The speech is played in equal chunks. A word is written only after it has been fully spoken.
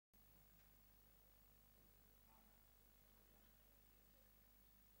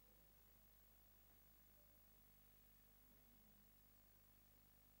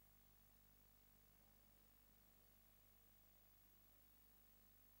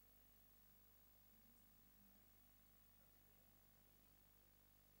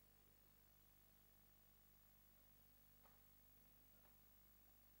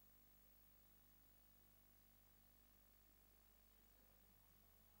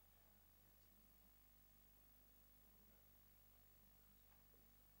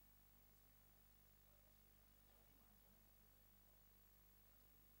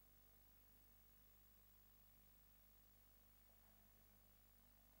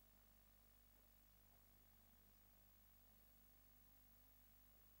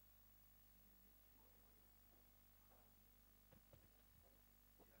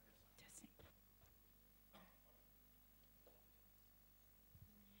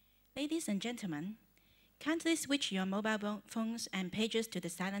Ladies and gentlemen, kindly switch your mobile phones and pages to the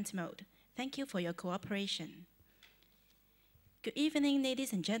silent mode. Thank you for your cooperation. Good evening,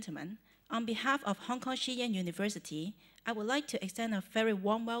 ladies and gentlemen. On behalf of Hong Kong HKSYU University, I would like to extend a very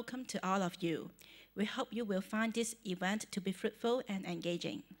warm welcome to all of you. We hope you will find this event to be fruitful and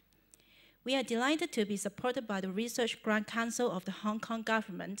engaging. We are delighted to be supported by the Research Grant Council of the Hong Kong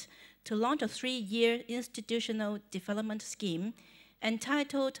government to launch a 3-year institutional development scheme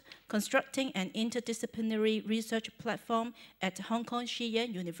entitled Constructing an Interdisciplinary Research Platform at Hong Kong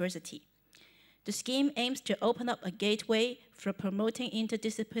HKSYU University. The scheme aims to open up a gateway for promoting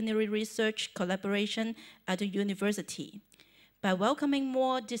interdisciplinary research collaboration at the university. By welcoming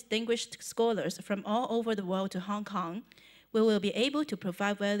more distinguished scholars from all over the world to Hong Kong, we will be able to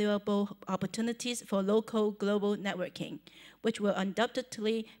provide valuable opportunities for local global networking, which will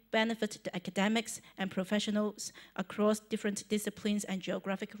undoubtedly benefit the academics and professionals across different disciplines and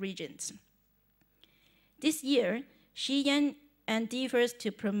geographic regions. This year, HKSYU endeavors to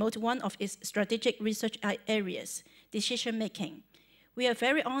promote one of its strategic research areas, decision-making. We are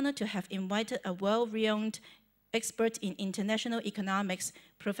very honored to have invited a well-renowned expert in international economics,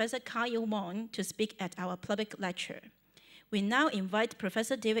 Professor Kar-yiu Wong, to speak at our public lecture. We now invite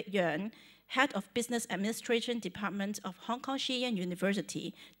Professor David Yuan, Head of Business Administration Department of Hong Kong HKSYU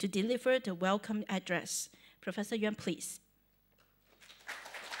University, to deliver the welcome address. Professor Yuan, please.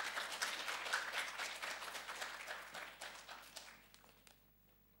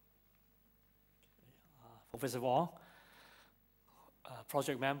 Professor Wong,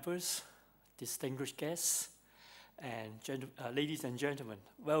 project members, distinguished guests, and ladies and gentlemen,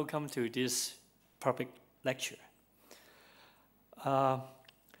 welcome to this public lecture.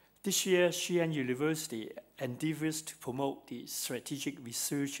 This year, HKSYU University endeavors to promote the strategic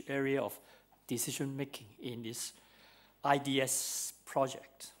research area of decision-making in this IDS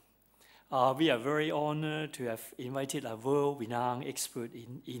project. We are very honored to have invited a world-renowned expert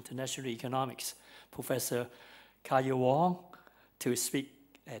in international economics, Professor Kar-yiu Wong, to speak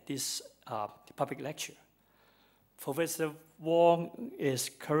at this public lecture. Professor Wong is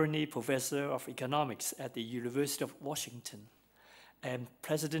currently Professor of Economics at the University of Washington and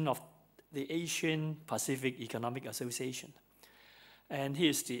President of the Asian Pacific Economic Association. And he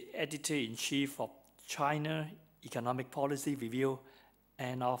is the Editor-in-Chief of China Economic Policy Review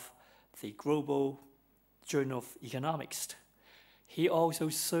and of the Global Journal of Economics. He also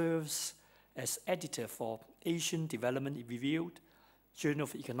serves as editor for Asian Development Review, Journal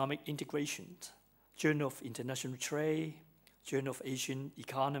of Economic Integration, Journal of International Trade, Journal of Asian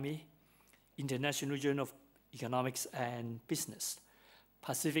Economy, International Journal of Economics and Business,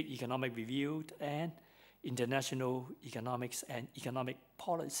 Pacific Economic Review, and International Economics and Economic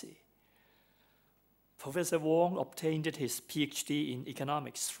Policy. Professor Wong obtained his PhD in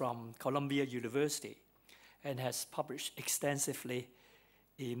economics from Columbia University and has published extensively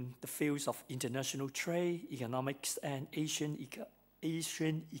in the fields of international trade, economics, and Asian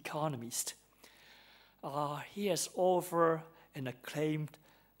economists. He has authored an acclaimed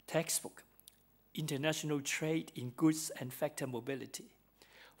textbook, International Trade in Goods and Factor Mobility,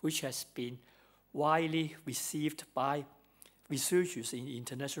 which has been widely received by researchers in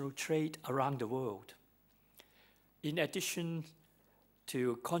international trade around the world. In addition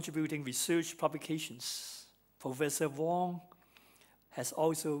to contributing research publications, Professor Wong has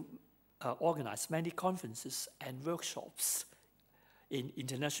also organized many conferences and workshops in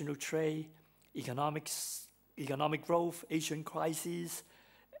international trade, economics, economic growth, Asian crises,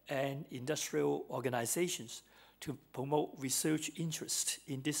 and industrial organizations to promote research interest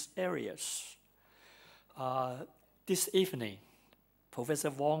in these areas. This evening,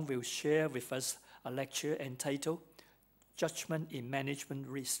 Professor Wong will share with us a lecture entitled Judgment in Management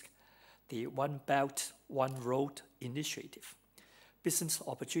Risk, the One Belt, One Road Initiative, Business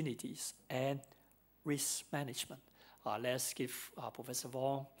Opportunities and Risk Management. Let's give Professor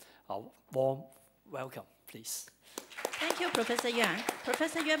Wong a warm welcome, please. Thank you, Professor Yuan.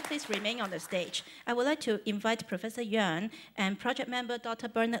 Professor Yuan, please remain on the stage. I would like to invite Professor Yuan and project member Dr.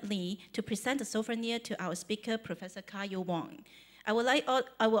 Bernard Lee to present the souvenir to our speaker, Professor Kar-yiu Wong. I would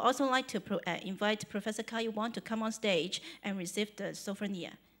also like to invite Professor Kar-yiu Wong to come on stage and receive the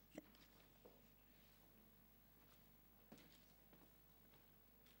souvenir.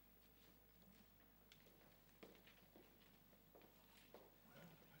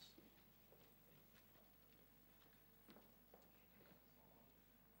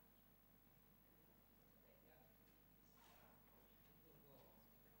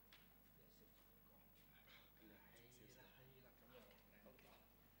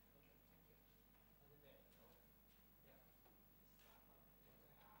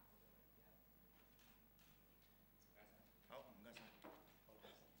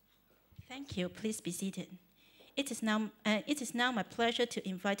 Thank you. Please be seated. It is now my pleasure to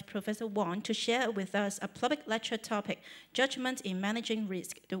invite Professor Wong to share with us a public lecture topic, Judgment in Managing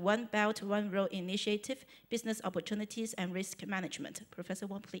Risk, the One Belt, One Road Initiative, Business Opportunities and Risk Management. Professor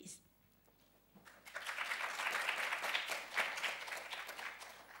Wong, please.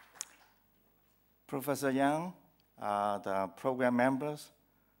 Professor Yang, the program members,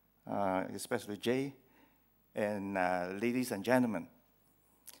 especially Jay, and ladies and gentlemen.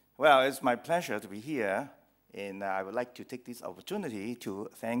 Well, it's my pleasure to be here, and I would like to take this opportunity to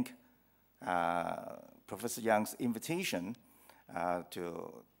thank Professor Yang's invitation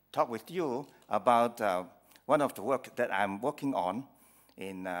to talk with you about one of the work that I'm working on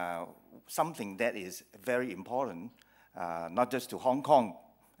in something that is very important, not just to Hong Kong,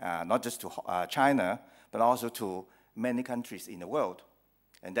 not just to China, but also to many countries in the world,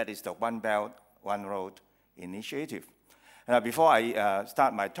 and that is the One Belt, One Road initiative. Before I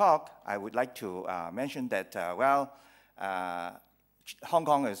start my talk, I would like to mention that, Hong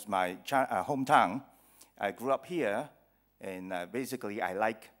Kong is my hometown. I grew up here, and basically I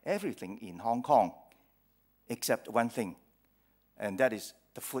like everything in Hong Kong, except one thing, and that is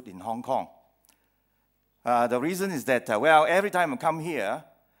the food in Hong Kong. The reason is that, every time I come here,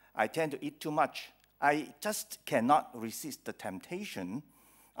 I tend to eat too much. I just cannot resist the temptation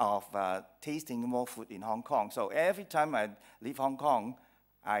of tasting more food in Hong Kong. So every time I leave Hong Kong,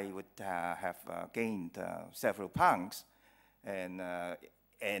 I would have gained several pounds. And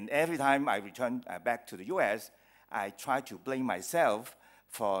every time I return back to the US, I try to blame myself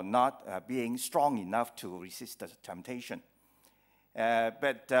for not being strong enough to resist the temptation.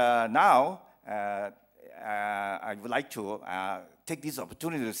 But now, I would like to take this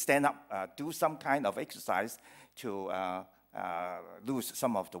opportunity to stand up, do some kind of exercise to lose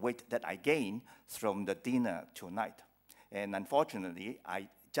some of the weight that I gained from the dinner tonight. And unfortunately, I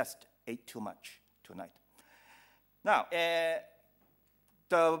just ate too much tonight. Now,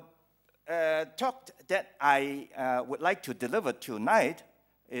 the talk that I would like to deliver tonight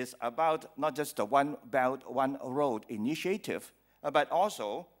is about not just the One Belt, One Road initiative, but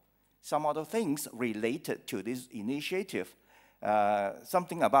also some other things related to this initiative.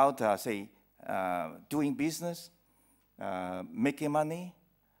 Something about, say, doing business, making money,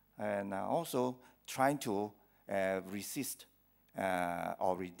 and also trying to resist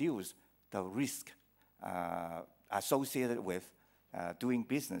or reduce the risk associated with doing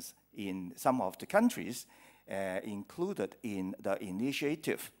business in some of the countries included in the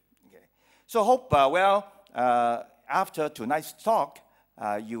initiative. Okay. So hope, after tonight's talk,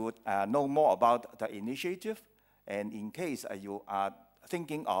 you would know more about the initiative, and in case you are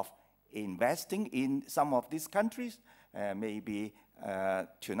thinking of investing in some of these countries, maybe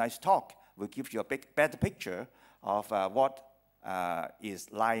tonight's talk will give you a better picture of what is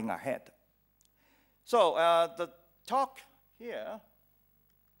lying ahead. So the talk here,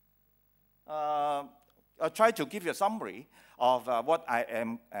 I'll try to give you a summary of what I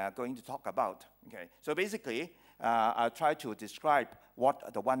am going to talk about. Okay. So basically, I'll try to describe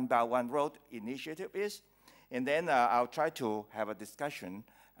what the One Belt, One Road initiative is, and then I'll try to have a discussion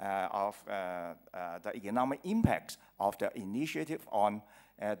of the economic impacts of the initiative on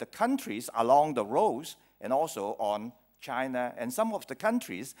the countries along the roads, and also on China and some of the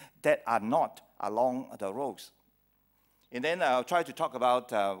countries that are not along the roads. And then I'll try to talk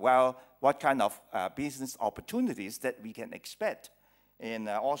about, what kind of business opportunities that we can expect, and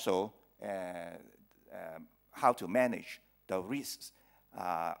also how to manage the risks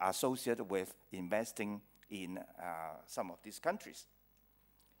associated with investing in some of these countries.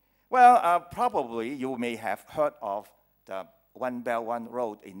 Well, probably you may have heard of the One Belt, One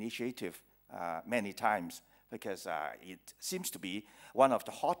Road initiative many times, because it seems to be one of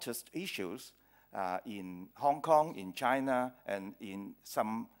the hottest issues in Hong Kong, in China, and in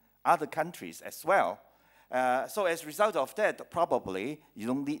some other countries as well. So as a result of that, probably you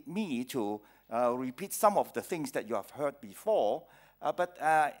don't need me to repeat some of the things that you have heard before, but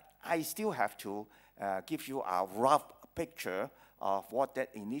I still have to give you a rough picture of what that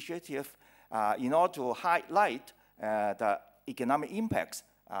initiative, in order to highlight the economic impacts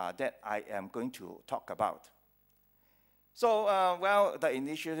that I am going to talk about. So, the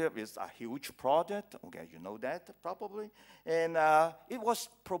initiative is a huge project. Okay, you know that probably. And it was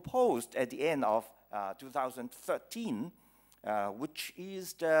proposed at the end of 2013, which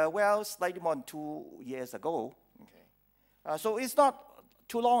is, slightly more than 2 years ago. Okay. So it's not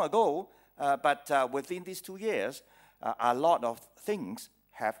too long ago, but within these 2 years, a lot of things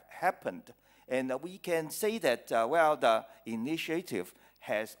have happened. And we can say that, the initiative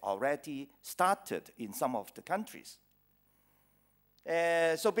has already started in some of the countries.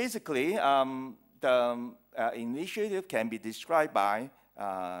 So basically, the initiative can be described by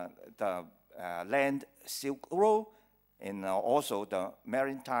the land Silk Road and also the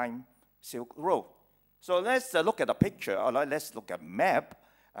maritime Silk Road. So let's look at a picture, or let's look at a map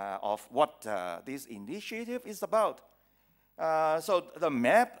of what this initiative is about. So the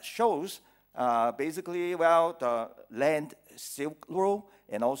map shows basically, well, the land Silk Road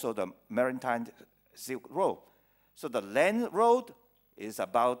and also the maritime Silk Road. So the land road is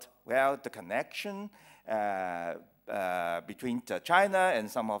about, well, the connection between China and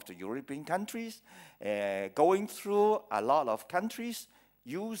some of the European countries, going through a lot of countries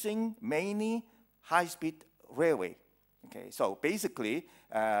using mainly high-speed railway. Okay, so basically,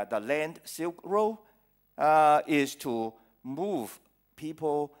 the land Silk Road is to move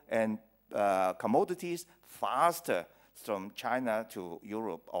people and commodities faster from China to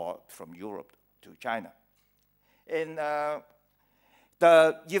Europe or from Europe to China. And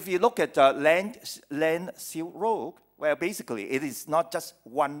if you look at the land Silk Road, well, basically it is not just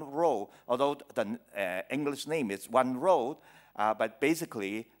one road, although the English name is one road, but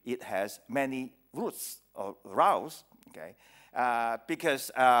basically it has many routes or routes, okay?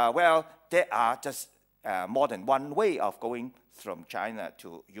 Because, well, there are just more than one way of going from China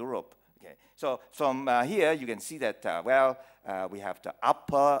to Europe. Okay, so from here you can see that, well, we have the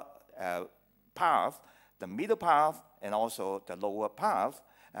upper path, the middle path, and also the lower path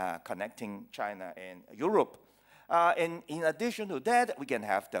connecting China and Europe. And in addition to that, we can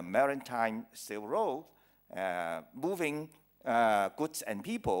have the maritime Silk Road moving goods and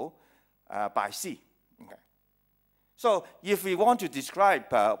people by sea. Okay. So if we want to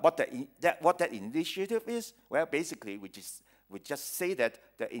describe what that initiative is, well, basically we just say that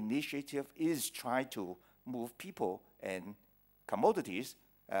the initiative is trying to move people and commodities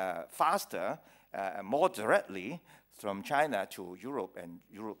faster, more directly from China to Europe and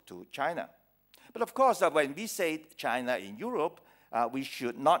Europe to China. But of course, when we say China and Europe, we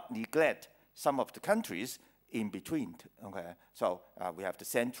should not neglect some of the countries in between. Okay, so we have the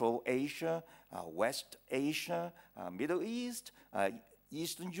Central Asia, West Asia, Middle East,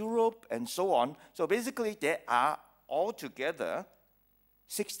 Eastern Europe, and so on. So basically, there are altogether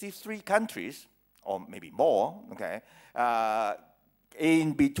 63 countries, or maybe more, okay,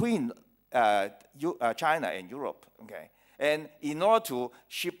 in between China and Europe. Okay, and in order to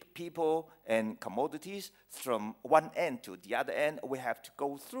ship people and commodities from one end to the other end, we have to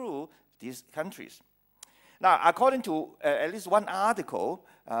go through these countries. Now, according to at least one article,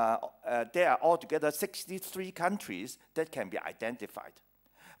 there are altogether 63 countries that can be identified.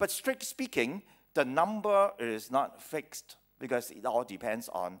 But strictly speaking, the number is not fixed because it all depends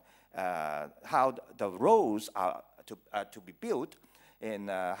on how the roads are to be built and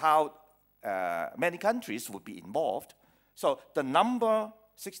how many countries would be involved. So the number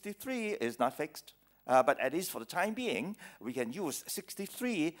 63 is not fixed, but at least for the time being, we can use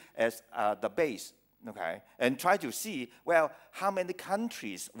 63 as the base. Okay, and try to see, well, how many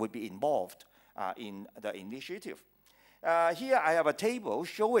countries would be involved in the initiative. Here I have a table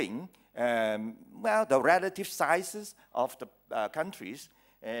showing, well, the relative sizes of the countries.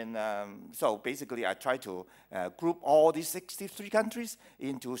 And so basically I try to group all these 63 countries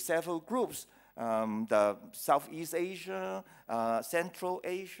into several groups. The Southeast Asia, Central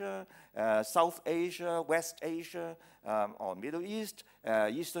Asia, South Asia, West Asia, or Middle East,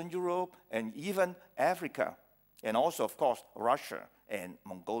 Eastern Europe, and even Africa, and also, of course, Russia and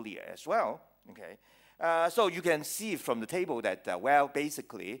Mongolia as well. Okay, so you can see from the table that, well,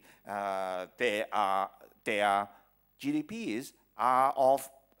 basically, their GDPs are of,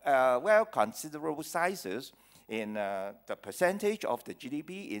 well, considerable sizes. In the percentage of the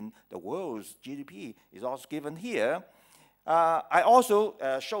GDP in the world's GDP is also given here. I also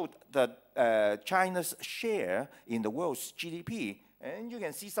showed the China's share in the world's GDP, and you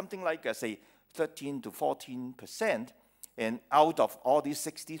can see something like, say, 13 to 14%. And out of all these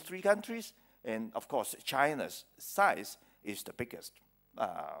 63 countries, and of course, China's size is the biggest.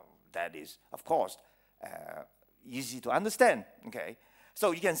 That is, of course, easy to understand. Okay,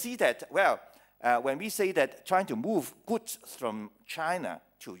 so you can see that, well, when we say that trying to move goods from China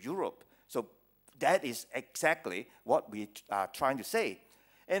to Europe, so that is exactly what we are trying to say.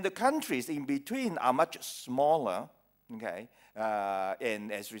 And the countries in between are much smaller, okay?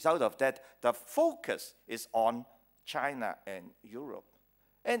 And as a result of that, the focus is on China and Europe.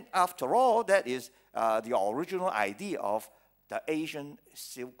 And after all, that is the original idea of the Asian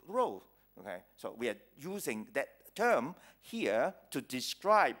Silk Road, okay? So we are using that term here to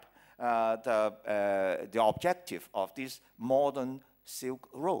describe the objective of this modern Silk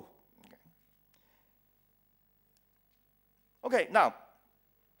Road. Okay, now,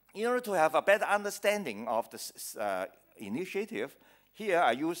 in order to have a better understanding of this initiative, here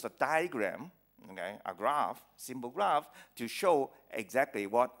I use a diagram, okay, a graph, simple graph, to show exactly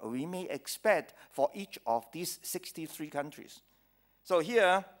what we may expect for each of these 63 countries. So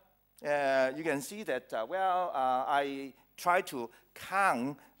here, you can see that, I try to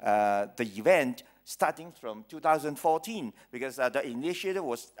count the event starting from 2014, because the initiative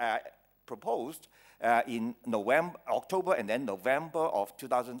was proposed in October and then November of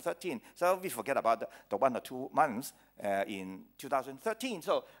 2013. So we forget about the 1 or 2 months in 2013.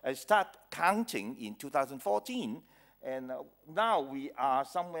 So I start counting in 2014, and now we are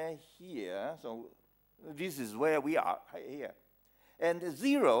somewhere here. So this is where we are here. And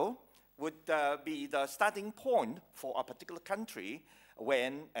 0 would be the starting point for a particular country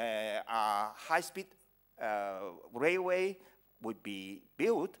when a high-speed railway would be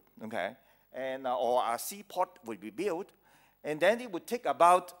built, okay, and or a seaport would be built, and then it would take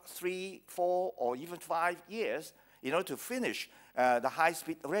about 3, 4, or even 5 years in order to finish the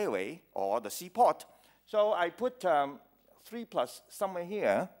high-speed railway or the seaport. So I put 3 plus somewhere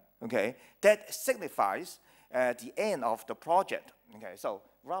here, okay, that signifies the end of the project. Okay, so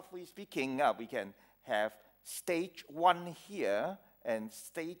roughly speaking, we can have stage 1 here, and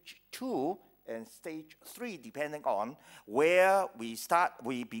stage 2 and stage 3, depending on where we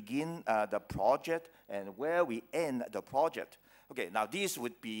begin the project and where we end the project. Okay, now this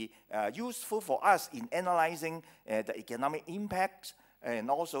would be useful for us in analyzing the economic impacts and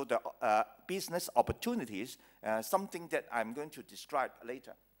also the business opportunities, something that I'm going to describe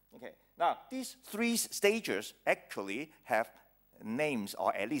later. Okay, now these 3 stages actually have names,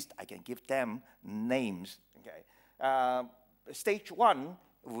 or at least I can give them names. Okay, stage 1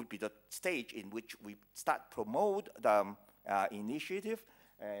 would be the stage in which we start promote the initiative,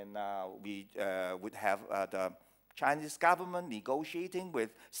 and we would have the Chinese government negotiating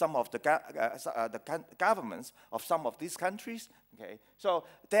with some of the governments of some of these countries. Okay, so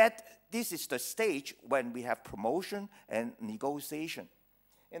this is the stage when we have promotion and negotiation.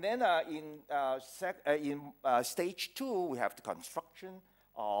 And then in stage 2, we have the construction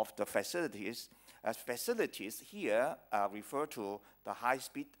of the facilities. Facilities here refer to the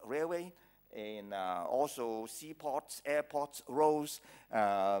high-speed railway, and also seaports, airports, roads,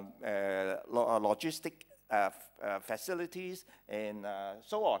 logistic facilities, and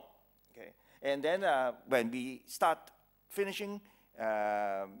so on. Okay, and then when we start finishing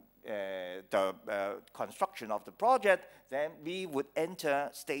the construction of the project, then we would enter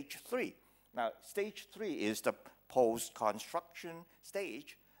stage 3. Now, stage 3 is the post-construction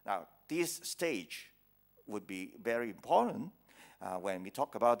stage. Now, this stage would be very important when we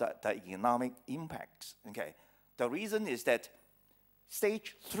talk about the economic impacts. Okay, the reason is that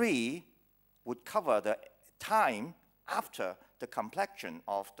stage 3 would cover the time after the completion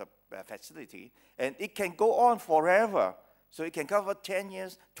of the facility, and it can go on forever. So it can cover 10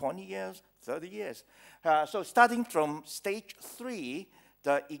 years, 20 years, 30 years. So starting from stage 3,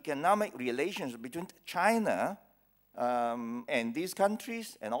 the economic relations between China and these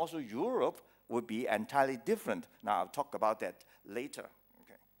countries, and also Europe, would be entirely different. Now, I'll talk about that later.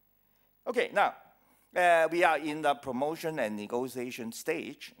 Okay, now, we are in the promotion and negotiation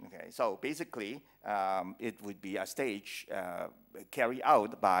stage. Okay, so basically, it would be a stage carried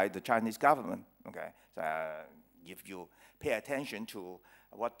out by the Chinese government. Okay, so, if you pay attention to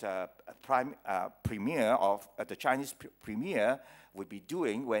what the Chinese premier would be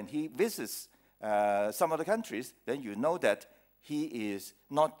doing when he visits some of the countries, then you know that he is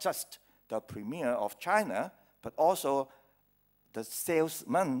not just the premier of China, but also the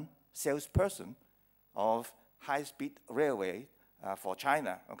salesperson of high-speed railway for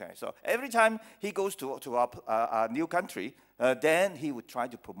China. Okay, so every time he goes to a new country, then he would try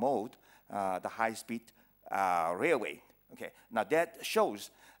to promote the high-speed railway. Okay, now that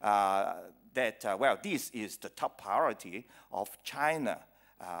shows that, well, this is the top priority of China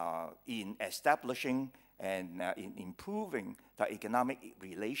in establishing and in improving the economic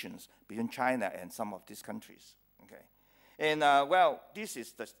relations between China and some of these countries. Okay, and well, this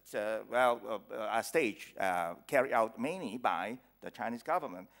is a stage carried out mainly by the Chinese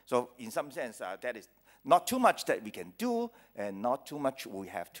government. So in some sense, that is not too much that we can do, and not too much we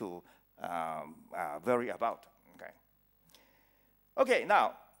have to worry about. Okay,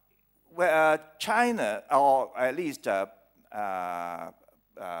 now, China, or at least the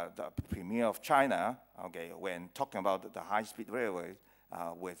premier of China, okay, when talking about the high-speed railway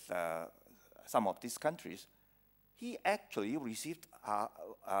with some of these countries, he actually received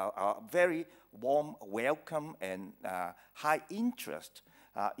a very warm welcome and high interest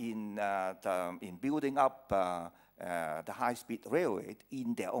in building up the high-speed railway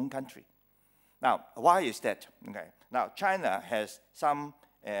in their own country. Now, why is that? Okay. Now, China has some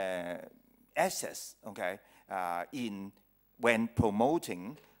assets, okay, when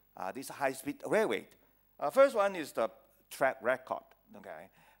promoting this high-speed railway. First one is the track record, okay.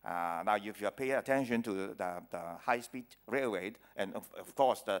 Now, if you pay attention to the high-speed railway, and of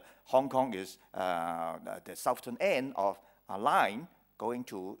course, Hong Kong is the southern end of a line going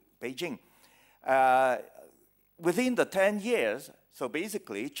to Beijing. Within the 10 years, so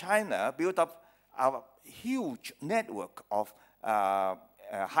basically, China built up a huge network of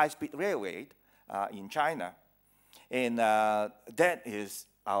high-speed railway in China. And that is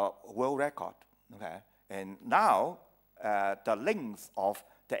our world record, okay? And now, the length of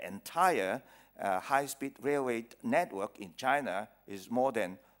the entire high-speed railway network in China is more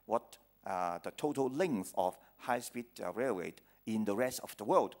than what the total length of high-speed railway in the rest of the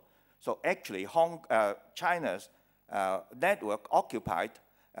world. So actually, China's network occupied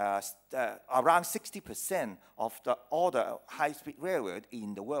around 60% of all the high-speed railroad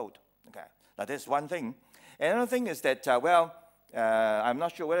in the world. Okay, now that's one thing. Another thing is that, I'm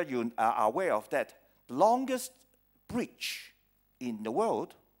not sure whether you are aware of that. The longest bridge in the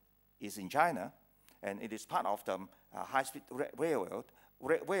world is in China, and it is part of the high-speed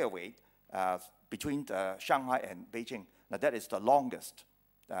railway between Shanghai and Beijing. Now that is the longest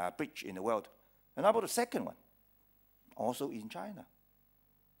bridge in the world. And how about the second one? Also in China.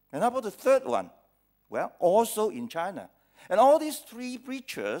 And how about the third one? Well, also in China. And all these three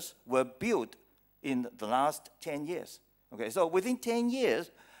bridges were built in the last 10 years. Okay, so within 10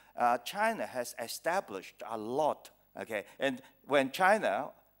 years, China has established a lot. Okay, and when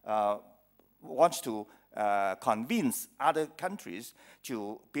China wants to convince other countries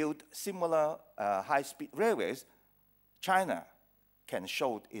to build similar high-speed railways, China can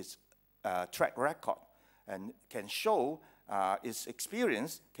show its track record and can show its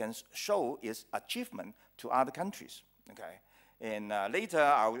experience, can show its achievement to other countries. Okay, and later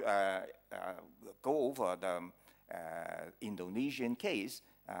I'll go over the Indonesian case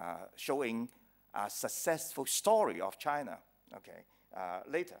showing a successful story of China. Okay,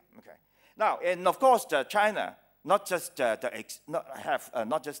 later. Okay, now and of course China not just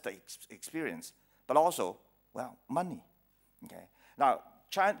not just the experience, but also money. Okay, now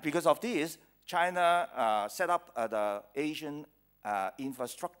China, because of this, China set up the Asian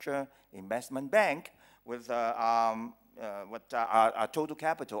Infrastructure Investment Bank with a total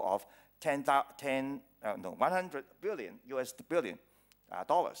capital of $100 billion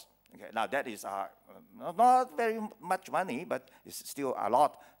dollars. Okay, now that is not very much money, but it's still a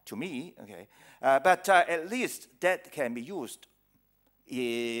lot to me. Okay, but at least that can be used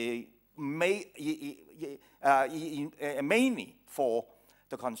mainly for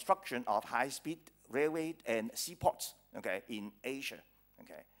the construction of high-speed railway and seaports, okay, in Asia,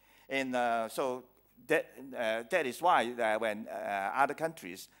 okay, and so that is why when other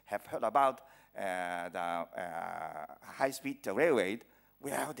countries have heard about the high-speed railway,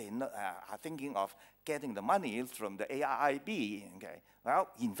 well, they are thinking of getting the money from the AIIB. Okay, well,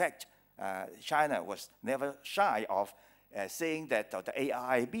 in fact, China was never shy of saying that the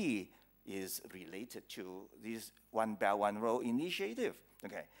AIIB is related to this One Belt, One Road initiative.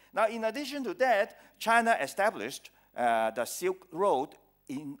 Okay. Now, in addition to that, China established the Silk Road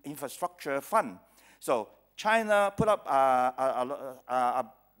Infrastructure Fund. So China put up a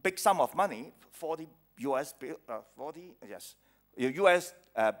big sum of money, US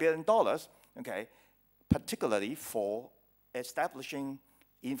billion dollars, okay, particularly for establishing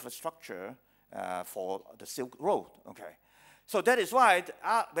infrastructure for the Silk Road. Okay. So that is why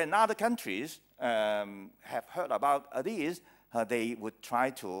when other countries have heard about this, they would try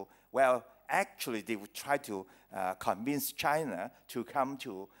to, actually they would try to convince China to come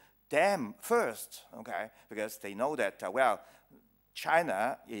to them first, okay, because they know that,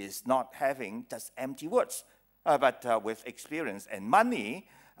 China is not having just empty words, but with experience and money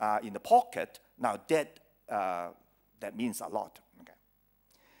in the pocket. Now that means a lot. Okay.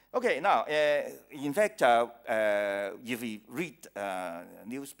 Okay. Now, in fact, if we read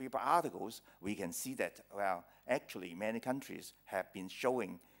newspaper articles, we can see that actually many countries have been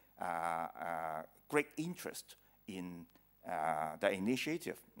showing great interest in the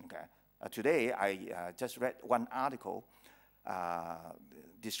initiative. Okay. Today, I just read one article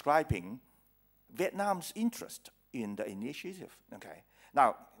describing Vietnam's interest in the initiative. Okay.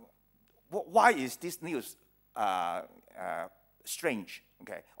 Now, why is this news strange?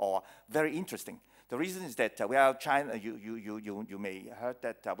 Okay, or very interesting? The reason is that China. You may heard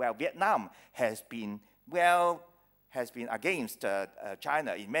that Vietnam has been has been against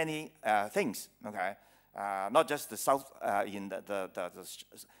China in many things, okay? Not just the South, in the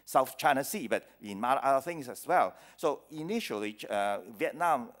South China Sea, but in other things as well. So initially,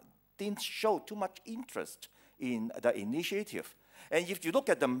 Vietnam didn't show too much interest in the initiative. And if you look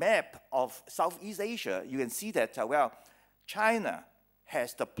at the map of Southeast Asia, you can see that, well, China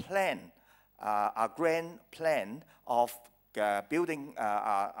has the plan, a grand plan of building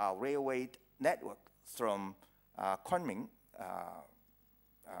a railway network from Kunming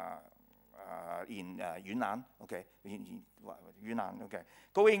in Yunnan, okay, in Yunnan, okay,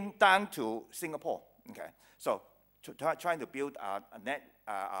 going down to Singapore, okay. So trying to build a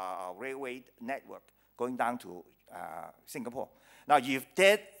railway network going down to Singapore. Now, if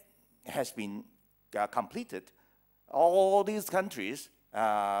that has been completed, all these countries,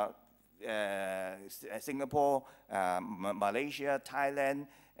 Singapore, Malaysia, Thailand,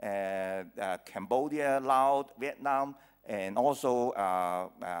 Cambodia, Laos, Vietnam, and also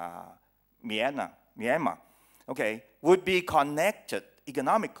Myanmar, okay, would be connected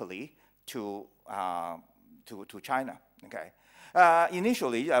economically to China, okay.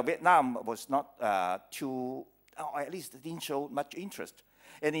 Initially, Vietnam was not too, or at least didn't show much interest.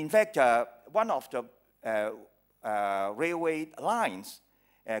 And in fact, one of the railway lines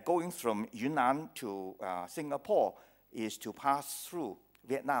going from Yunnan to Singapore is to pass through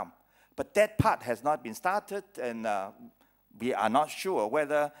Vietnam. But that part has not been started, and we are not sure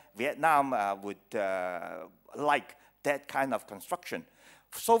whether Vietnam would like that kind of construction.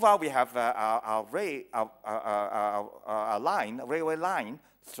 So far, we have a railway line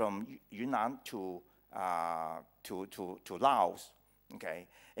from Yunnan to Laos, okay,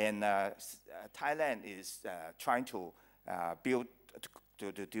 and Thailand is trying to build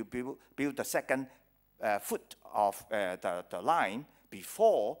the second foot of the line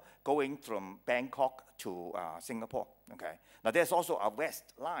before going from Bangkok to Singapore, okay. Now there's also a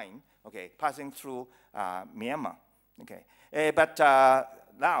west line, okay, passing through Myanmar, okay. But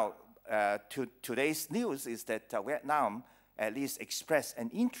now today's news is that Vietnam at least expressed an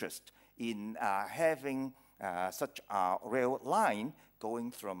interest in having such a rail line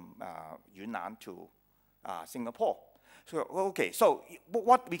going from Yunnan to Singapore. So, okay, so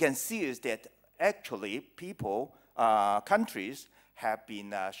what we can see is that actually people, countries have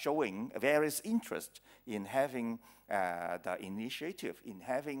been showing various interest in having the initiative, in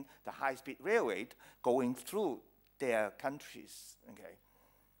having the high-speed railway going through their countries, okay.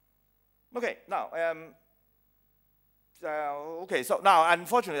 Okay, now, okay, so now,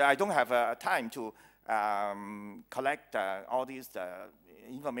 unfortunately, I don't have time to collect all these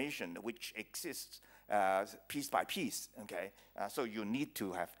information which exists piece by piece, okay? So you need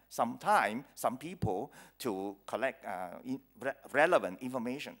to have some time, some people to collect relevant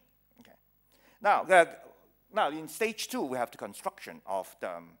information, okay? Now, now in stage 2, we have the construction of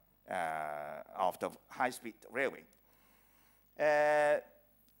the high-speed railway.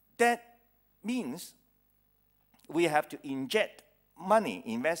 That means we have to inject money,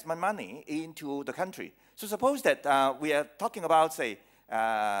 investment money into the country. So suppose that we are talking about, say,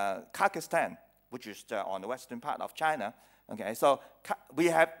 Kyrgyzstan, which is on the western part of China. Okay, so we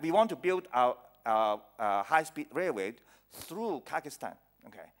want to build our high-speed railway through Kyrgyzstan.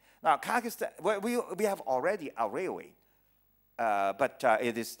 Okay, now Kyrgyzstan, we have already a railway, but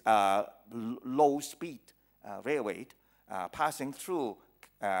it is low-speed railway passing through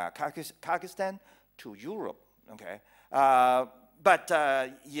Kyrgyzstan to Europe. Okay, but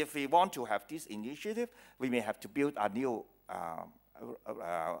if we want to have this initiative, we may have to build a new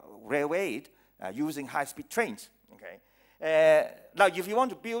railway using high-speed trains. Okay. Now, if you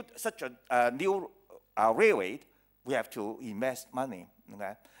want to build such a new railway, we have to invest money.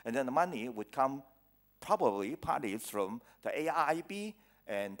 Okay, and then the money would come probably partly from the AIIB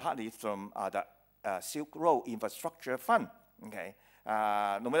and partly from the Silk Road Infrastructure Fund. Okay.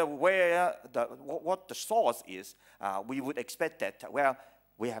 No matter where what the source is, we would expect that, well,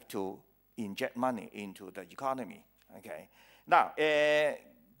 we have to inject money into the economy. Okay. Now,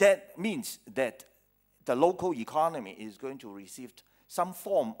 that means that the local economy is going to receive some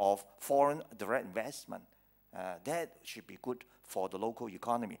form of foreign direct investment. That should be good for the local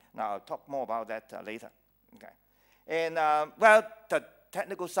economy. Now, I'll talk more about that later. Okay. And, well, the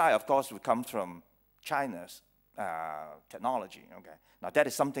technical side, of course, would come from China's technology. Okay. Now, that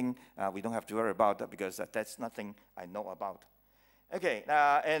is something we don't have to worry about because that's nothing I know about. Okay.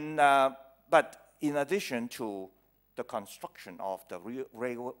 But in addition to the construction of the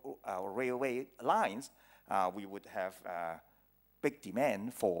railway lines, we would have big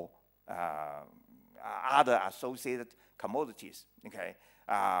demand for other associated commodities. Okay,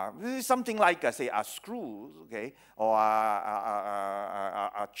 something like, say, a screw, okay, or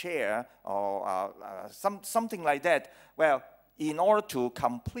a chair, or something like that. Well, in order to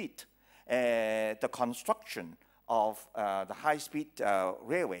complete the construction of the high-speed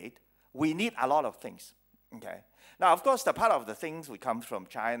railway, we need a lot of things. Okay. Now, of course, the part of the things will come from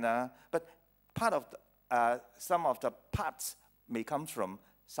China, but part of some of the parts may come from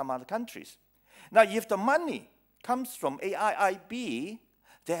some other countries. Now, if the money comes from AIIB,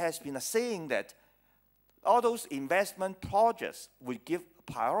 there has been a saying that all those investment projects will give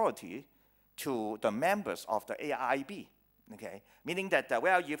priority to the members of the AIIB. Okay, meaning that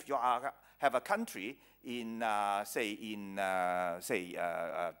well, if you have a country in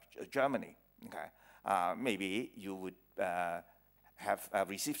Germany, okay, maybe you would have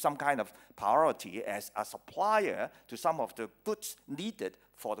received some kind of priority as a supplier to some of the goods needed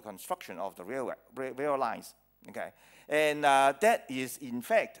for the construction of the rail lines. Okay, and that is in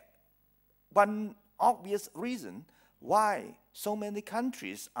fact one obvious reason why so many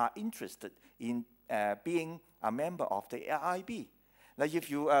countries are interested in being a member of the AIIB. Now,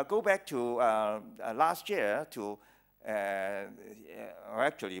 if you go back to last year, to or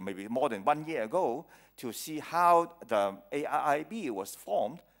actually maybe more than 1 year ago, to see how the AIIB was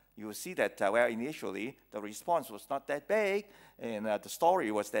formed, you will see that, well, initially the response was not that big, and the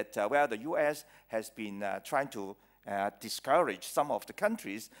story was that, well, the US has been trying to discourage some of the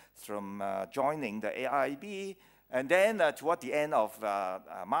countries from joining the AIIB, and then toward the end of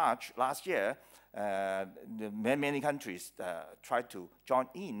March last year, many countries tried to join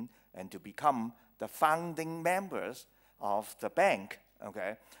in and to become the founding members of the bank,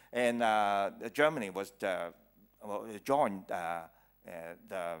 okay? And Germany was joined the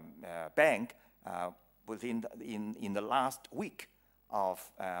bank within in the last week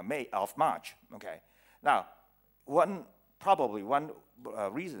of March, okay? Now, probably one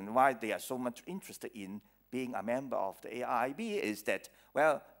reason why they are so much interested in being a member of the AIIB is that,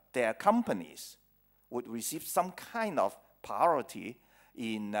 well, their companies would receive some kind of priority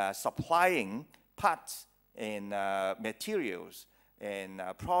in supplying parts and materials and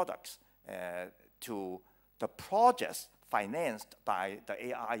products to the projects financed by the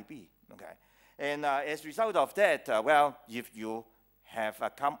AIIB. Okay, and as a result of that, well, if you have a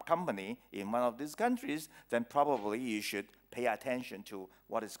company in one of these countries, then probably you should pay attention to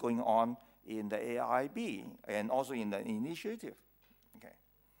what is going on in the AIIB and also in the initiative.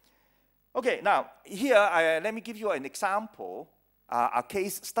 Okay, now here let me give you an example, a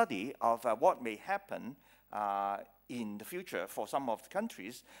case study of what may happen in the future for some of the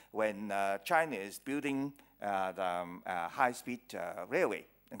countries when China is building the high-speed railway.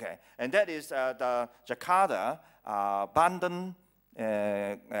 Okay, and that is the Jakarta-Bandung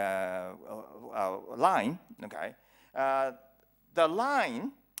line. Okay, the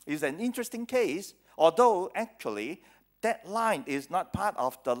line is an interesting case, although actually that line is not part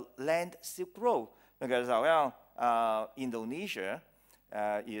of the Land Silk Road, because Indonesia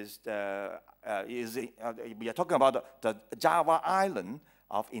we are talking about the Java Island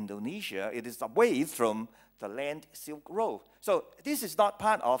of Indonesia. It is away from the Land Silk Road, so this is not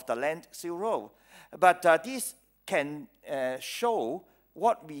part of the Land Silk Road. But this can show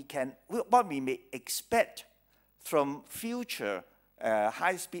what we may expect from future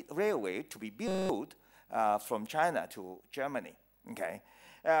high-speed railway to be built from China to Germany, okay?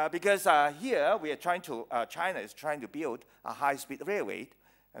 Because here we are trying to, China is trying to build a high-speed railway,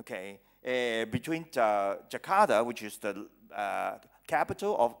 okay, between Jakarta, which is the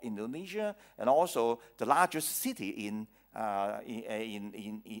capital of Indonesia, and also the largest city in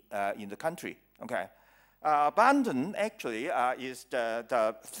the country, okay? Bandung actually is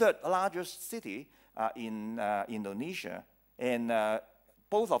the third largest city in Indonesia, and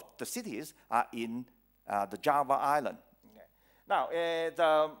both of the cities are in the Java Island. Okay. Now,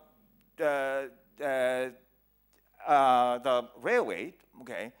 the railway,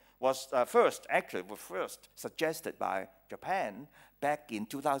 okay, was first suggested by Japan back in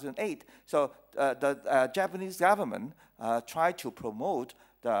 2008. So the Japanese government tried to promote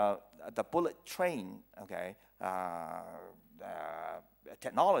the bullet train, okay,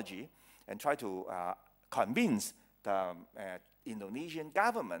 technology, and try to convince the Indonesian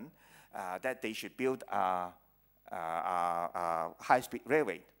government that they should build a high-speed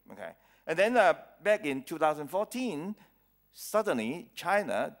railway. Okay, and then back in 2014, suddenly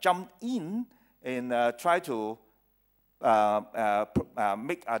China jumped in and tried to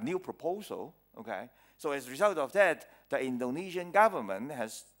make a new proposal. Okay, so as a result of that, the Indonesian government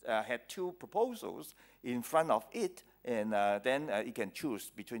has had two proposals in front of it, and then it can choose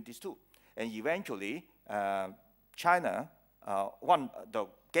between these two. And eventually, China won the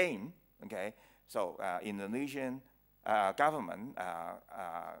game. Okay, so Indonesian government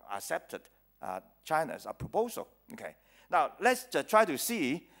accepted China's proposal. Okay, now let's try to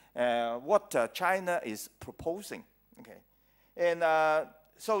see what China is proposing. Okay, and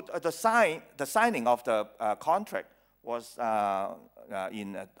so the signing of the contract was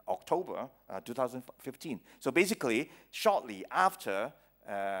in October 2015. So basically, shortly after,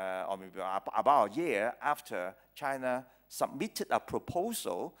 or maybe about a year after China submitted a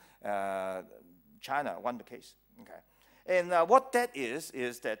proposal, China won the case. Okay, and what that is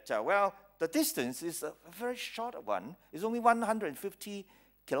that well, the distance is a very short one. It's only 150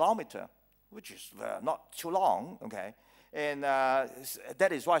 kilometers, which is not too long. Okay, and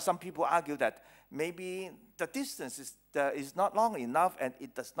that is why some people argue that maybe the distance is not long enough, and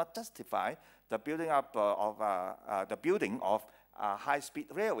it does not justify the building up of high-speed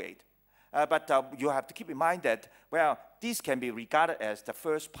railway. But you have to keep in mind that, well, this can be regarded as the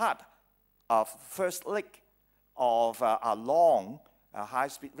first leg of a long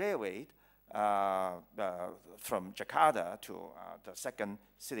high-speed railway from Jakarta to the second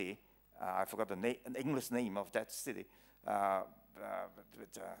city. I forgot the English name of that city.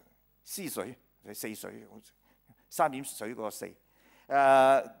 泗水 3點水個4.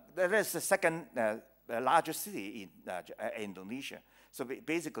 That is the second largest city in Indonesia. So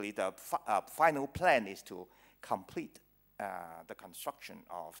basically, the final plan is to complete the construction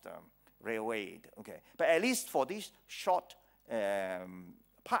of the railway. Okay, but at least for this short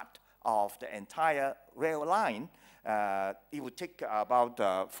part of the entire rail line, it would take about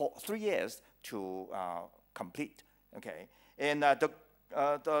 3 years to complete. Okay, and the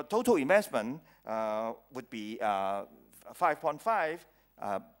total investment would be 5.5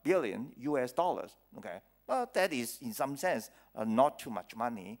 billion US dollars. Okay, well, that is in some sense not too much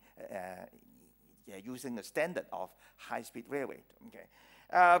money using the standard of high-speed railway. Okay,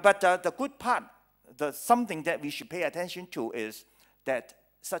 but the good part, something that we should pay attention to is that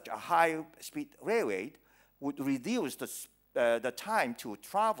such a high-speed railway would reduce the time to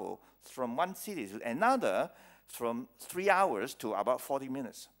travel from one city to another from 3 hours to about 40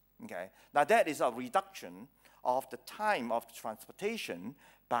 minutes. Okay, now that is a reduction of the time of transportation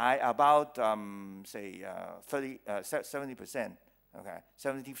by about say 70%. Okay,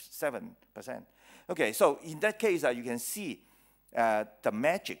 77%. Okay, so in that case, you can see the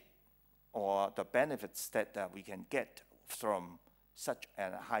magic or the benefits that we can get from such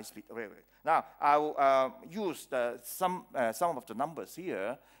a high-speed railway. Now, I will use some of the numbers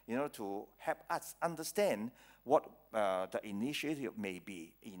here, to help us understand what the initiative may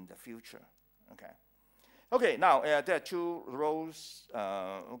be in the future. Okay. Okay. Now there are two roads.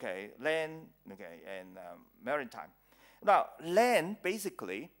 Okay, land. Okay, and maritime. Now, land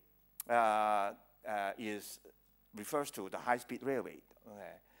basically refers to the high-speed railway.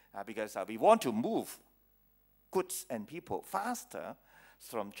 Okay, because we want to move goods and people faster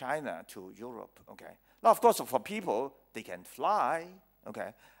from China to Europe. Okay. Now, of course, for people, they can fly.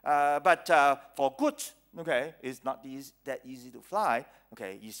 Okay. But for goods, okay, it's not that easy to fly.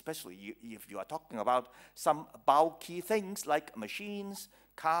 Okay, especially if you are talking about some bulky things like machines,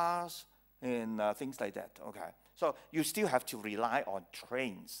 cars, and things like that. Okay. So you still have to rely on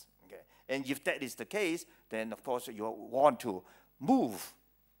trains. Okay. And if that is the case, then of course you want to move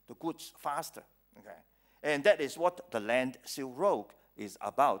the goods faster. Okay. And that is what the Land Silk Road is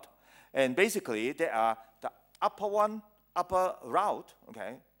about. And basically, there are the upper route,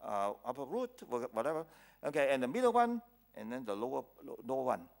 okay, upper route, whatever, okay, and the middle one, and then the lower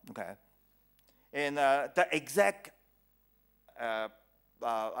one, okay. And the exact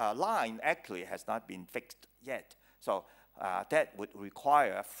line actually has not been fixed yet. So that would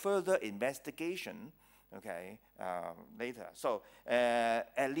require further investigation, okay, later. So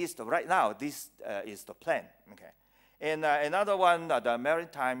at least right now, this is the plan, okay. And another one, the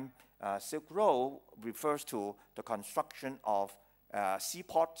maritime Silk Road, refers to the construction of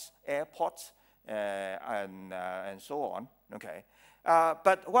seaports, airports, and so on, okay.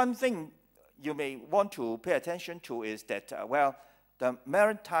 But one thing you may want to pay attention to is that, well, the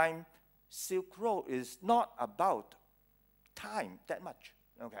maritime Silk Road is not about time that much,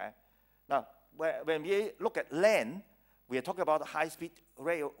 okay. Now, when we look at land, we are talking about high-speed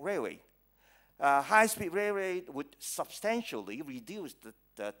railway. High-speed railway would substantially reduce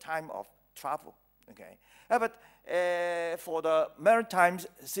the time of travel. Okay, but for the maritime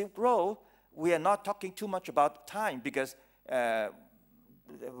Silk Road, we are not talking too much about time because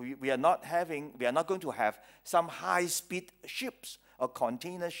we are not going to have some high-speed ships or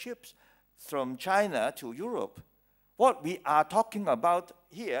container ships from China to Europe. What we are talking about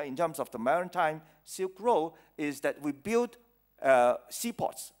here in terms of the maritime Silk Road is that we build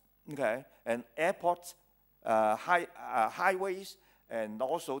seaports, okay, and airports, highways, and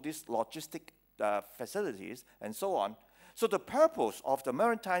also these logistic facilities, and so on. So the purpose of the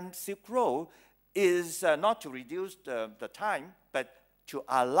Maritime Silk Road is not to reduce the time, but to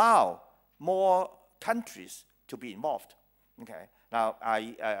allow more countries to be involved. Okay. Now,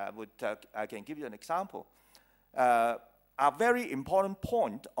 I can give you an example. A very important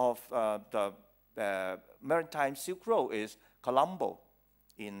point of the Maritime Silk Road is Colombo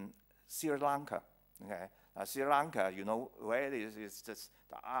in Sri Lanka. Okay. Sri Lanka, you know where it is? It's just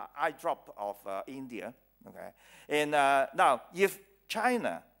the eye drop of India. Okay. And now, if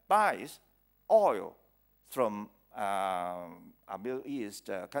China buys oil from a Middle East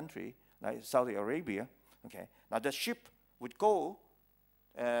country like Saudi Arabia, okay, now the ship would go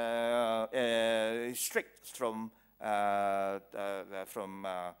straight from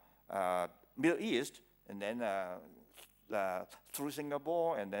Middle East, and then through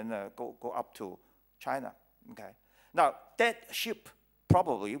Singapore, and then go up to China. Okay. Now that ship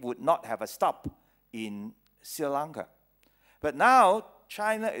probably would not have a stop in Sri Lanka, but now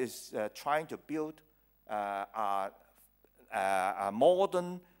China is trying to build a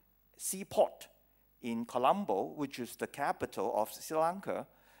modern seaport in Colombo, which is the capital of Sri Lanka.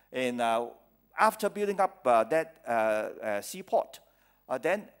 And after building up that seaport,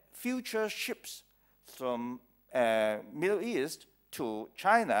 then future ships from Middle East to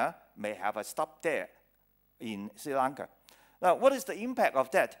China may have a stop there in Sri Lanka. Now, what is the impact of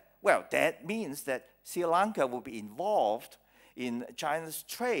that? Well, that means that Sri Lanka will be involved in China's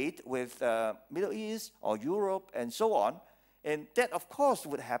trade with Middle East or Europe and so on. And that, of course,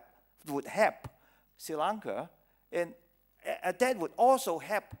 would help Sri Lanka. And that would also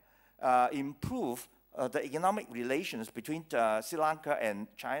help improve the economic relations between Sri Lanka and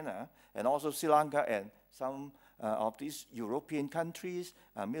China, and also Sri Lanka and some of these European countries,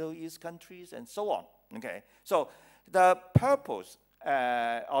 Middle East countries, and so on. Okay, so the purpose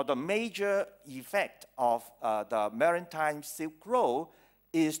or the major effect of the Maritime Silk Road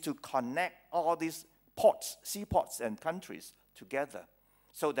is to connect all these ports, seaports, and countries together,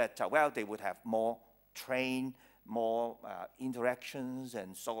 so that well, they would have more trade, more interactions,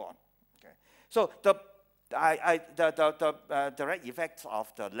 and so on. Okay, so the direct effects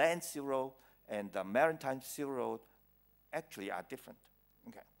of the land Silk Road and the Maritime Silk Road actually are different.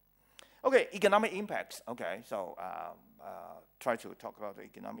 Okay. Okay, economic impacts. Okay, so try to talk about the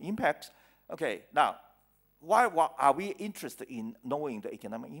economic impacts. Okay, now, why are we interested in knowing the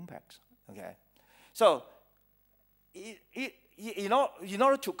economic impacts? Okay, so in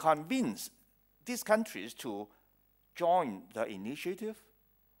order to convince these countries to join the initiative,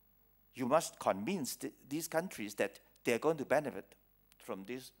 you must convince these countries that they're going to benefit from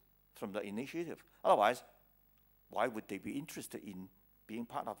the initiative. Otherwise, why would they be interested in being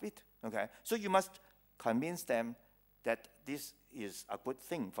part of it? Okay, so you must convince them that this is a good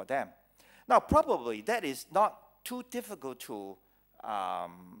thing for them. Now, probably that is not too difficult to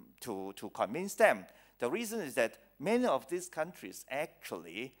convince them. The reason is that many of these countries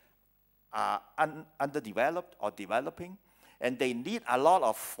actually are underdeveloped or developing, and they need a lot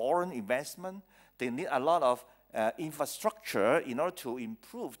of foreign investment. They need a lot of infrastructure in order to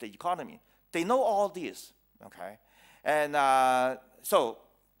improve the economy. They know all this, okay? And so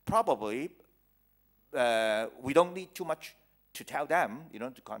probably we don't need too much to tell them,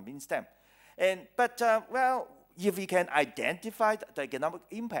 to convince them. But well, if we can identify the economic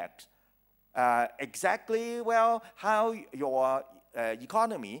impact, exactly, well, how your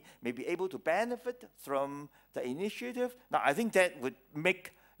economy may be able to benefit from the initiative, now I think that would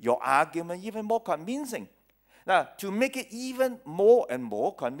make your argument even more convincing. Now, to make it even more and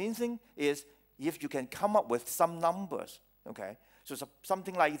more convincing is if you can come up with some numbers, okay? So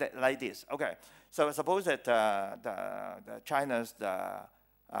something like that, like this, okay? So suppose that China's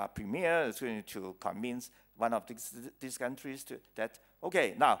premier is going to convince one of these countries that,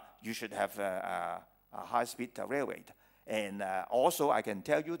 okay, now you should have a high-speed railway. And also I can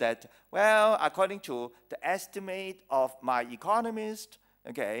tell you that, well, according to the estimate of my economist,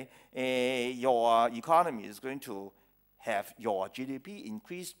 okay, your economy is going to have your GDP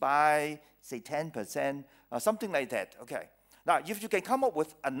increased by, say, 10%, or something like that, okay? Now, if you can come up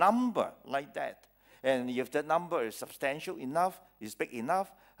with a number like that, and if that number is substantial enough, is big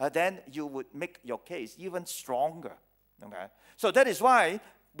enough, then you would make your case even stronger, okay? So that is why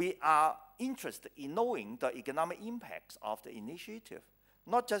we are interested in knowing the economic impacts of the initiative.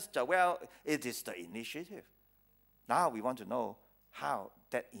 Not just, well, it is the initiative. Now we want to know how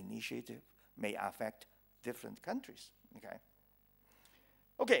that initiative may affect different countries, okay?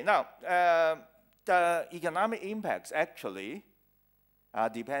 Okay, now, the economic impacts actually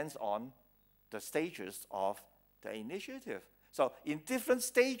depends on the stages of the initiative. So in different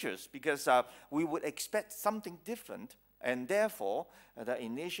stages, because we would expect something different, and therefore the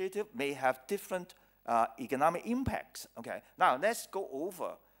initiative may have different economic impacts. Okay. Now let's go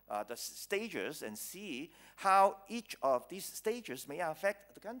over the stages and see how each of these stages may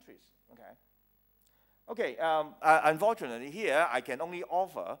affect the countries. Okay. Okay. Unfortunately, here I can only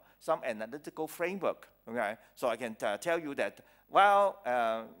offer some analytical framework. Okay. So I can tell you that, well,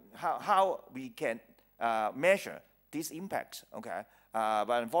 how we can measure these impacts. Okay.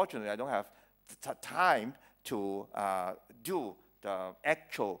 But unfortunately, I don't have time to do the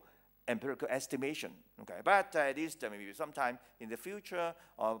actual empirical estimation. Okay. But at least maybe sometime in the future,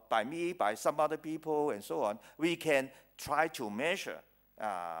 or by me, by some other people, and so on, we can try to measure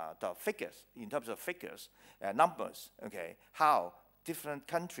the figures, in terms of figures, numbers, okay, how different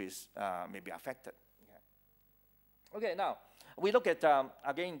countries may be affected. Okay, okay, now we look at,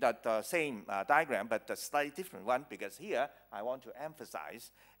 again, that same diagram, but a slightly different one, because here I want to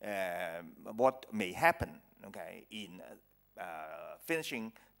emphasize what may happen, okay, in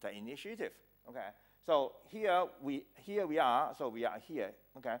finishing the initiative. Okay, so here we are, so we are here,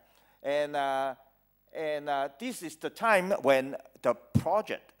 okay, and this is the time when the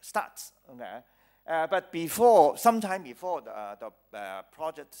project starts. Okay, but before, sometime before the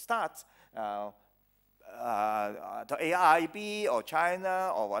project starts, the AIIB or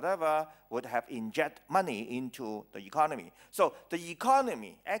China or whatever would have inject money into the economy. So the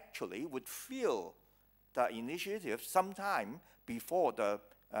economy actually would feel the initiative sometime before the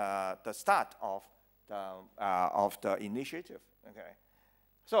start of the initiative. Okay.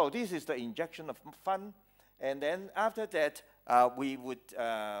 So this is the injection of fund, and then after that, we would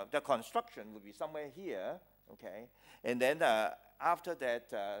the construction would be somewhere here. Okay, and then after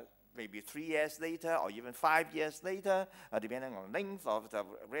that, maybe 3 years later or even 5 years later, depending on the length of the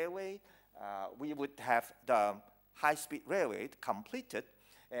railway, we would have the high-speed railway completed.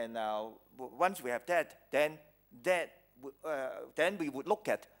 And once we have that, then we would look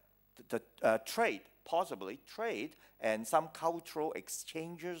at the trade, possibly trade, and some cultural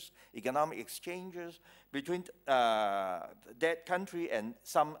exchanges, economic exchanges between that country and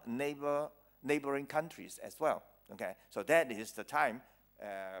some neighboring countries as well. Okay, so that is the time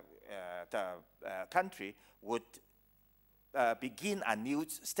the country would begin a new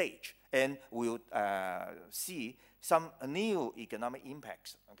stage, and we would see some new economic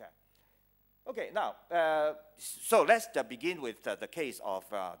impacts. Okay. Okay. Now, so let's begin with the case of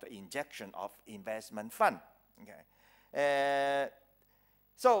the injection of investment fund. Okay.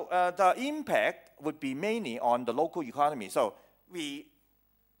 So the impact would be mainly on the local economy. So we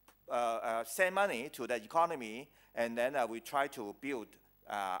send money to the economy, and then we try to build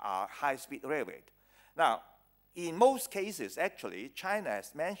our high-speed railway. Now, in most cases, actually, China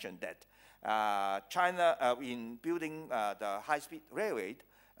has mentioned that China, in building the high-speed railway,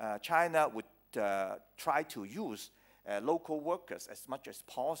 China would try to use local workers as much as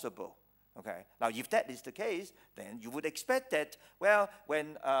possible. Okay. Now, if that is the case, then you would expect that, well,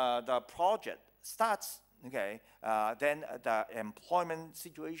 when the project starts, okay, then the employment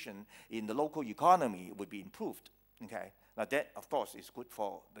situation in the local economy would be improved. Okay. Now, that, of course, is good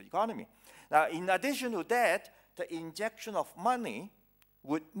for the economy. Now, in addition to that, the injection of money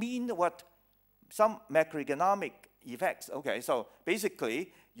would mean what? Some macroeconomic effects. Okay, so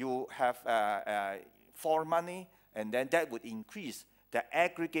basically, you have foreign money, and then that would increase the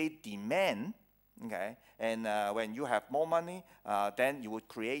aggregate demand. Okay, and when you have more money, then you would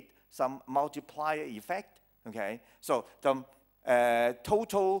create some multiplier effect. Okay, so the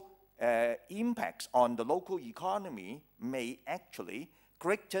total impacts on the local economy may actually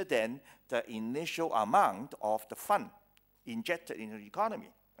greater than the initial amount of the fund injected into the economy.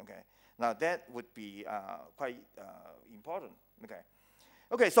 Okay, now that would be quite important. Okay,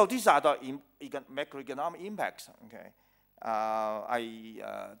 okay. So these are the macroeconomic impacts. Okay,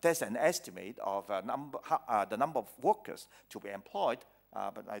 there's an estimate of the number of workers to be employed,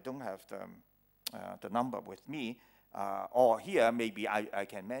 but I don't have the number with me. Or here, maybe I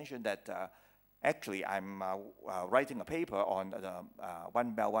can mention that actually I'm writing a paper on the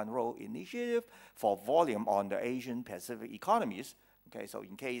One Belt, One Road initiative for volume on the Asian Pacific economies. Okay, so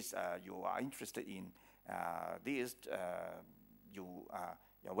in case you are interested in this,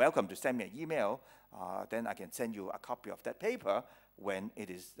 you're welcome to send me an email. Then I can send you a copy of that paper when it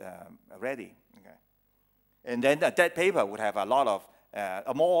is ready. Okay, and then that paper would have a lot of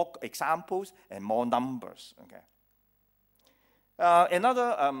more examples and more numbers. Okay.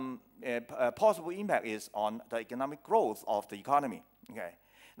 Another possible impact is on the economic growth of the economy. Okay.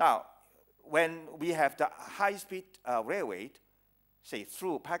 Now, when we have the high-speed railway, say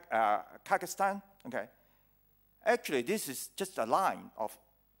through Pakistan, okay, actually this is just a line of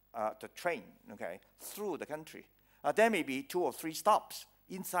the train, okay, through the country. There may be 2 or 3 stops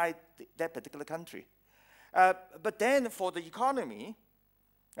inside that particular country. But then for the economy,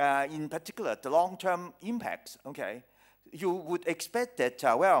 in particular, the long-term impacts, okay, you would expect that,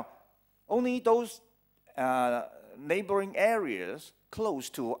 well, only those neighboring areas close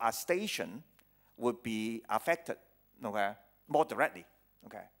to a station would be affected, okay, more directly,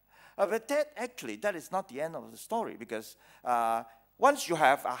 okay. But that is not the end of the story, because once you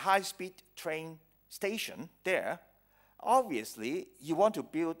have a high-speed train station there, obviously you want to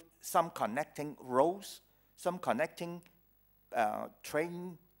build some connecting roads, some connecting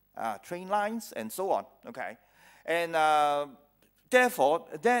train lines, and so on, okay. And therefore,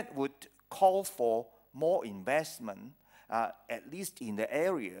 that would call for more investment, at least in the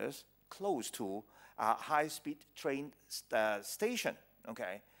areas close to a high-speed train station,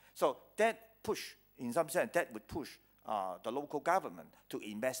 okay. So that push, in some sense, that would push the local government to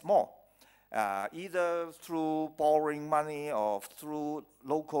invest more, either through borrowing money or through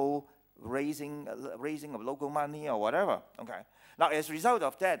local raising of local money or whatever, okay. Now, as a result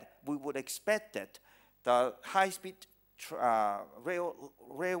of that, we would expect that the high-speed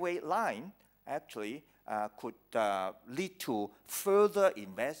railway line actually could lead to further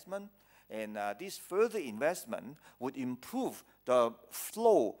investment, and this further investment would improve the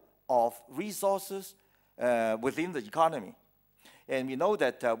flow of resources within the economy. And we know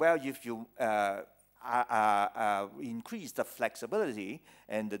that, well, if you increase the flexibility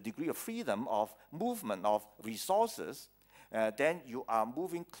and the degree of freedom of movement of resources, then you are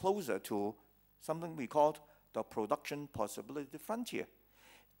moving closer to something we call the production possibility frontier.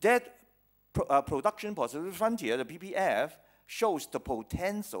 That production possibility frontier, the PPF, shows the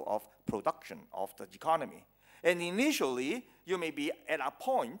potential of production of the economy. And initially, you may be at a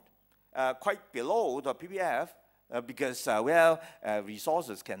point quite below the PPF because, well,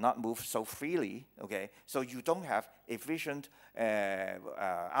 resources cannot move so freely, okay? So you don't have efficient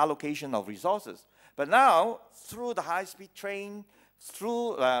allocation of resources. But now, through the high-speed train,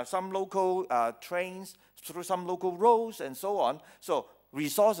 through some local trains, through some local roads, and so on, so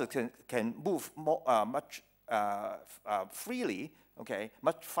resources can move more, much freely, okay,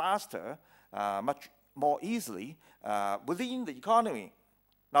 much faster, much more easily within the economy.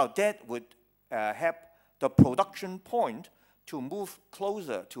 Now that would help the production point to move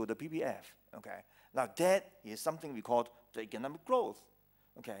closer to the PPF, okay. Now that is something we call the economic growth,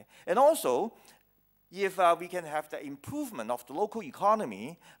 okay. And also, if we can have the improvement of the local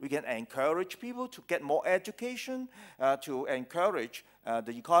economy, we can encourage people to get more education, to encourage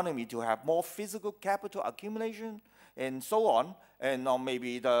the economy to have more physical capital accumulation, and so on. And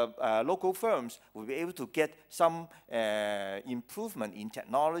maybe the local firms will be able to get some improvement in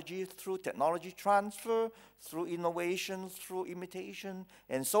technology through technology transfer, through innovation, through imitation,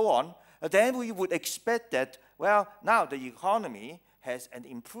 and so on. Then we would expect that, well, now the economy has an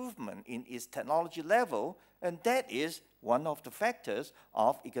improvement in its technology level, and that is one of the factors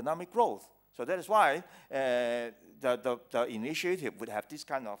of economic growth. So that is why the initiative would have this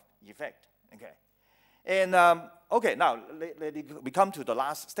kind of effect, okay. And okay, now we come to the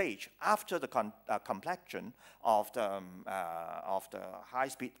last stage after the completion of the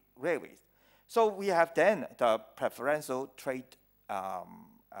high-speed railways. So we have then the preferential trade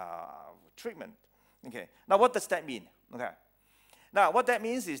treatment. Okay. Now what does that mean? Okay. Now what that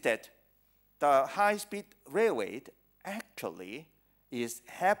means is that the high-speed railway actually is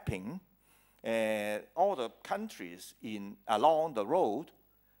helping all the countries along the road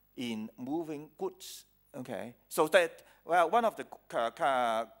in moving goods. Okay, so that, well, one of the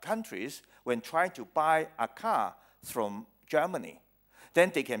countries, when trying to buy a car from Germany,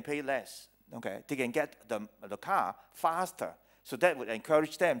 then they can pay less. Okay, they can get the car faster. So that would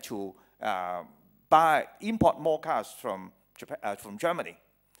encourage them to import more cars from Germany.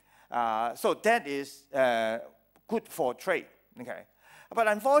 So that is good for trade. Okay, but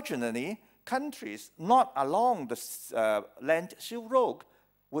unfortunately, countries not along the Land Silk Road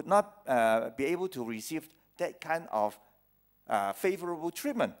would not be able to receive that kind of favorable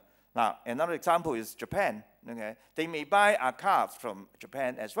treatment. Now, another example is Japan. Okay? They may buy a car from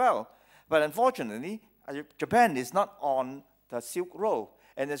Japan as well, but unfortunately, Japan is not on the Silk Road.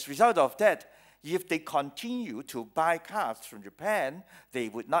 And as a result of that, if they continue to buy cars from Japan, they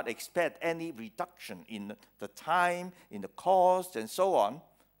would not expect any reduction in the time, in the cost, and so on.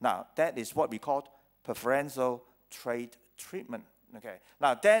 Now, that is what we call preferential trade treatment. Okay.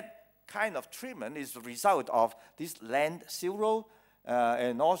 Now that kind of treatment is the result of this Land Silk Road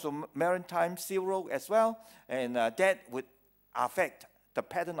and also Maritime Silk Road as well, and that would affect the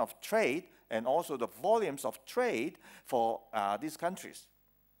pattern of trade and also the volumes of trade for these countries.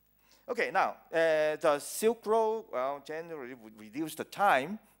 Okay, now, the Silk Road, well, generally would reduce the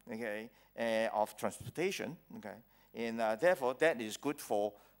time, okay, of transportation, okay, and therefore that is good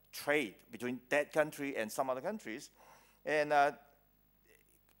for trade between that country and some other countries, and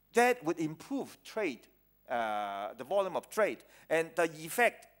that would improve trade, the volume of trade, and the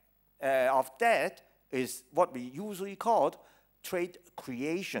effect of that is what we usually call trade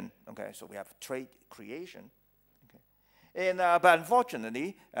creation, okay, so we have trade creation. And, but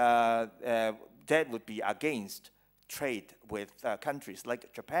unfortunately, that would be against trade with countries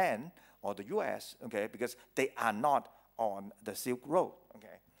like Japan or the US, okay, because they are not on the Silk Road,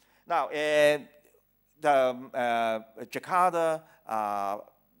 okay. Now, the Jakarta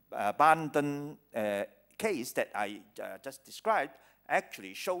Bandung case that I just described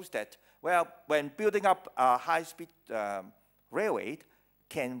actually shows that, well, when building up a high-speed railway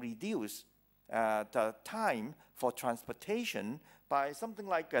can reduce the time for transportation by something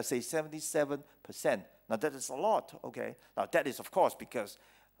like, say, 77%. Now, that is a lot, okay? Now, that is, of course, because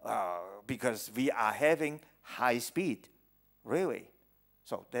we are having high-speed railway.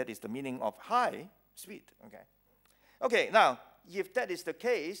 So that is the meaning of high speed, okay? Okay, now, if that is the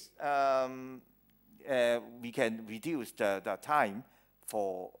case, we can reduce the time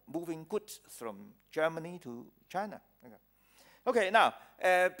for moving goods from Germany to China. Okay. Okay, now,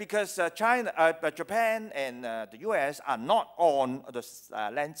 because Japan and the US are not on the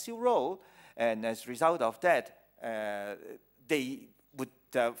Land Silk Road, and as a result of that, they would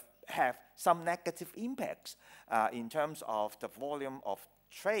have some negative impacts in terms of the volume of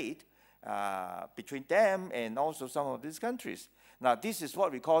trade between them and also some of these countries. Now, this is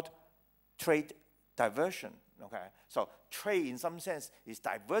what we call trade diversion, okay? So trade, in some sense, is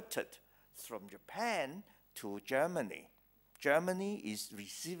diverted from Japan to Germany. Germany is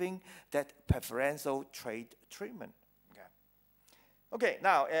receiving that preferential trade treatment. Okay, okay,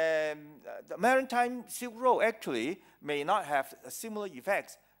 now, the Maritime Silk Road actually may not have similar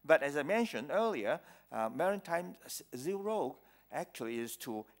effects, but as I mentioned earlier, Maritime Silk Road actually is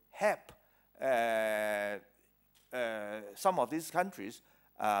to help some of these countries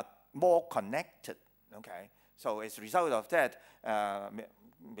more connected, okay? So as a result of that,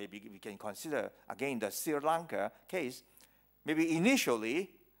 maybe we can consider, again, the Sri Lanka case. Maybe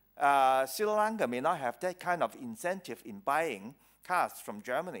initially, Sri Lanka may not have that kind of incentive in buying cars from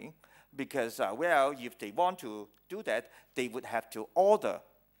Germany because, well, if they want to do that, they would have to order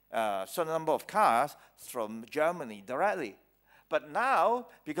a certain number of cars from Germany directly. But now,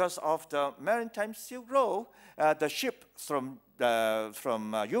 because of the Maritime Silk Road, the ship from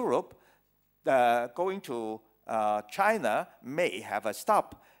Europe going to China may have a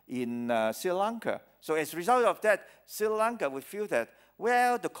stop in Sri Lanka. So as a result of that, Sri Lanka would feel that,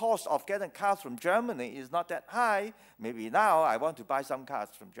 well, the cost of getting cars from Germany is not that high. Maybe now I want to buy some cars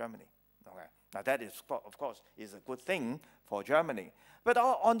from Germany. Okay. Now that is, of course, is a good thing for Germany. But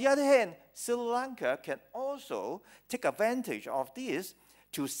on the other hand, Sri Lanka can also take advantage of this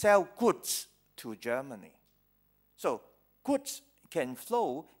to sell goods to Germany. So goods can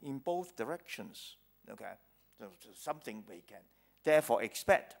flow in both directions. Okay. So something we can therefore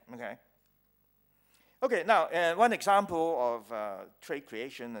expect. Okay. Okay, now, one example of trade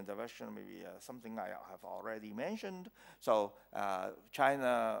creation and diversion, maybe something I have already mentioned. So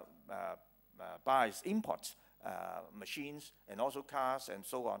China imports machines and also cars and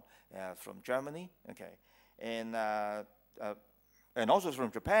so on from Germany, okay, and also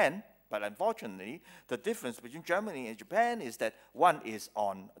from Japan. But unfortunately, the difference between Germany and Japan is that one is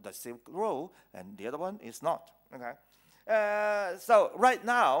on the Silk Road and the other one is not, okay. So right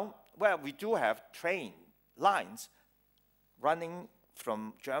now, well, we do have train lines running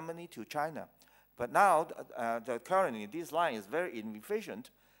from Germany to China. But now, currently, this line is very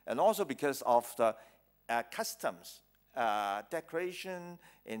inefficient, and also because of the customs declaration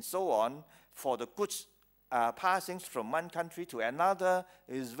and so on for the goods passing from one country to another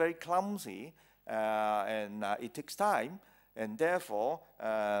is very clumsy, and it takes time, and therefore,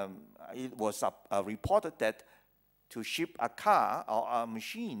 it was reported that to ship a car or a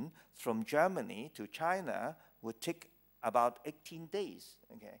machine from Germany to China would take about 18 days,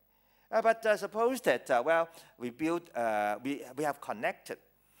 okay? But suppose that, well, we have connected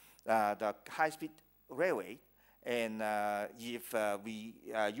the high-speed railway, and if we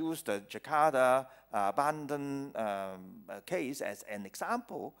use the Jakarta Bandung case as an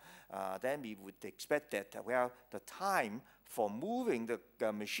example, then we would expect that, well, the time for moving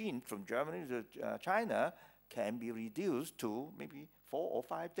the machine from Germany to China can be reduced to maybe 4 or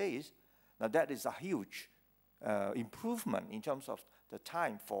 5 days. Now that is a huge improvement in terms of the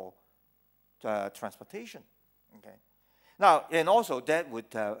time for transportation. Okay. Now, and also that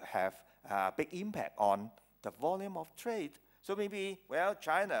would have a big impact on the volume of trade. So maybe, well,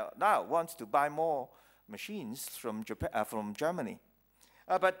 China now wants to buy more machines from Japan, from Germany,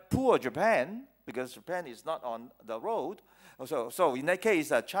 but poor Japan, because Japan is not on the road. So in that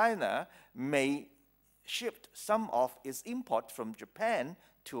case, China may shift some of its import from Japan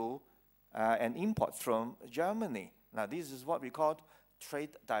to an import from Germany. Now, this is what we call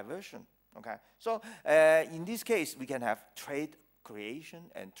trade diversion. Okay, so in this case, we can have trade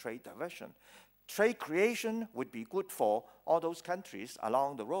creation and trade diversion. Trade creation would be good for all those countries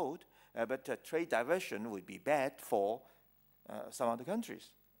along the road, but trade diversion would be bad for some other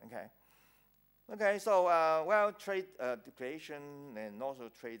countries. Okay. Okay, so well, trade creation and also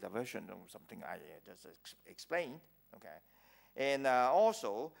trade diversion, something I just explained. Okay, and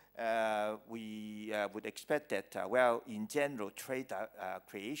also we would expect that well, in general, trade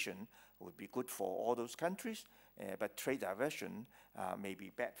creation would be good for all those countries, but trade diversion may be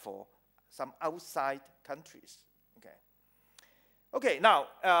bad for some outside countries. Okay. Okay, now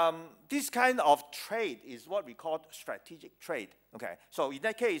this kind of trade is what we call strategic trade. Okay, so in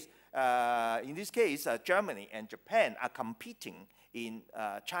that case, in this case, Germany and Japan are competing in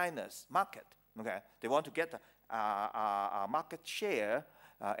China's market. Okay, they want to get a market share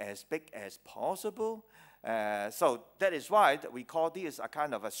as big as possible. So that is why we call this a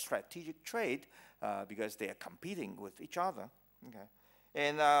kind of a strategic trade because they are competing with each other. Okay,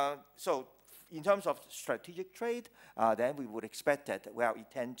 and so in terms of strategic trade, then we would expect that, well,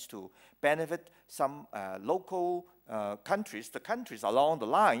 it tends to benefit some local countries, the countries along the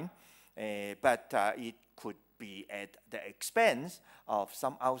line, but it could be at the expense of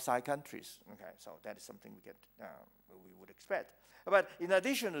some outside countries. Okay, so that is something we would expect. But in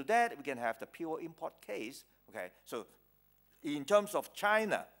addition to that, we can have the pure import case. Okay, so in terms of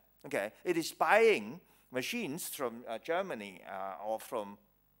China, okay, it is buying machines from Germany or from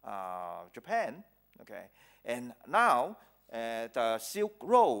Japan, okay, and now the Silk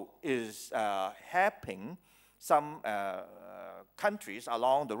Road is helping some countries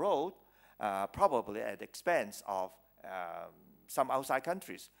along the road, probably at the expense of some outside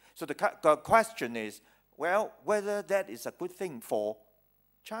countries. So the question is, well, whether that is a good thing for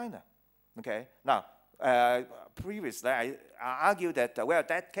China. Okay, now previously I argued that well,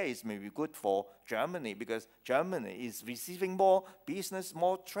 that case may be good for Germany because Germany is receiving more business,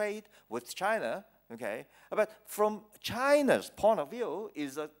 more trade with China. Okay, but from China's point of view,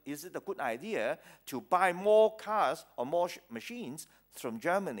 is it a good idea to buy more cars or more machines from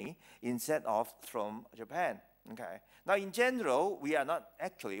Germany instead of from Japan? Okay. Now, in general, we're not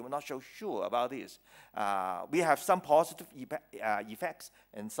so sure about this. We have some positive effects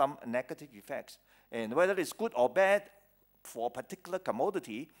and some negative effects. And whether it's good or bad for a particular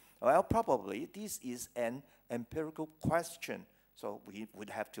commodity, well, probably this is an empirical question. So we would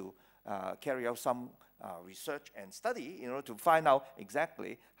have to carry out some research and study in order to find out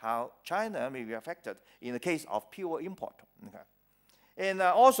exactly how China may be affected in the case of pure import. Okay. And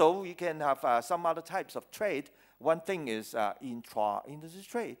also, we can have some other types of trade. One thing is intra-industry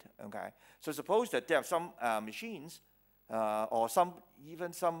trade. Okay, so suppose that there are some machines or some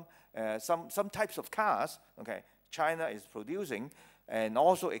types of cars. Okay, China is producing and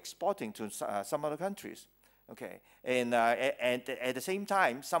also exporting to some other countries. Okay, and at the same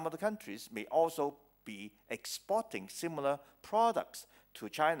time, some other countries may also be exporting similar products to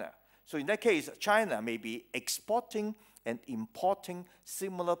China. So in that case, China may be exporting and importing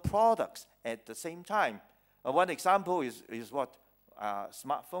similar products at the same time. One example is what?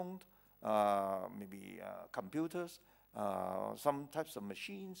 Smartphones, maybe computers, some types of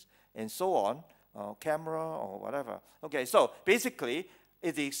machines, and so on, camera or whatever. Okay, so basically,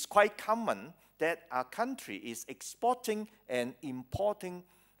 it is quite common that a country is exporting and importing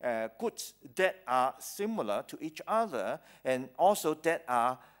goods that are similar to each other and also that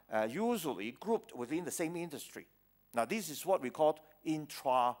are usually grouped within the same industry. Now, this is what we call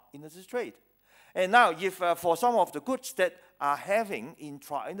intra-industry trade. And now, if for some of the goods that are having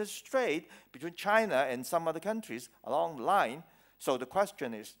intra-industry trade between China and some other countries along the line, so the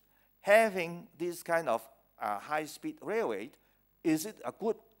question is, having this kind of high-speed railway, is it a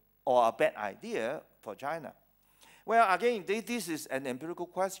good or a bad idea for China? Well, again, this is an empirical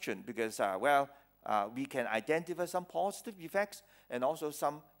question because, well, we can identify some positive effects and also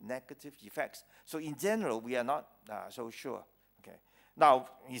some negative effects. So in general, we are not so sure. Okay. Now,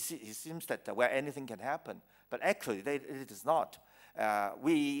 it seems that well, anything can happen, but actually it is not.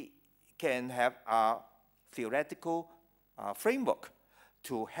 We can have a theoretical framework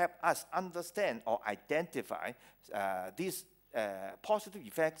to help us understand or identify these positive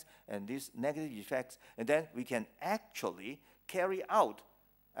effects and these negative effects, and then we can actually carry out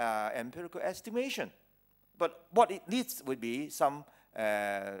empirical estimation. But what it needs would be some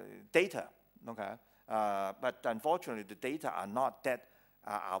data, okay? But unfortunately, the data are not that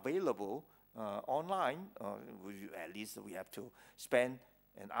available online. At least we have to spend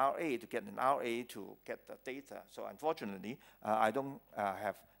an RA to get an RA to get the data. So unfortunately, I don't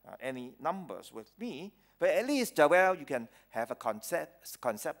have any numbers with me. But at least, well, you can have a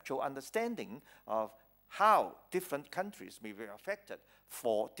conceptual understanding of how different countries may be affected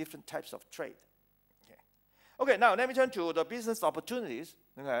for different types of trade. Okay, now let me turn to the business opportunities.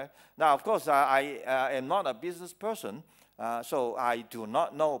 Okay, now of course I am not a business person, so I do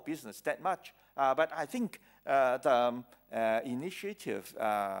not know business that much. But I think the initiative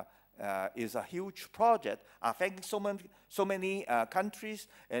is a huge project affecting so many countries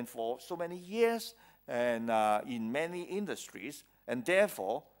and for so many years and in many industries, and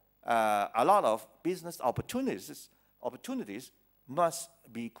therefore a lot of business opportunities must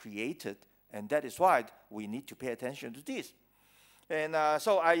be created. And that is why we need to pay attention to this. And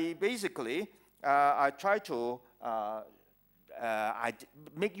so I basically, I try to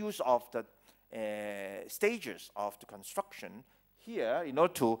make use of the stages of the construction here in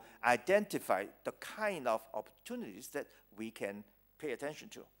order to identify the kind of opportunities that we can pay attention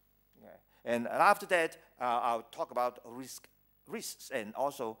to. Okay. And after that, I'll talk about risks and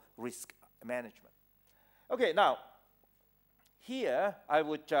also risk management. Okay, now, here, I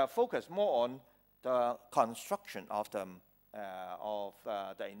would focus more on the construction of the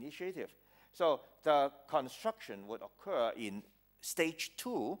initiative. So the construction would occur in stage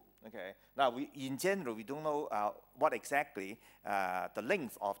 2. Okay. Now, in general, we don't know what exactly the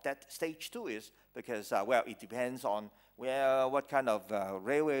length of that stage 2 is because, well, it depends on what kind of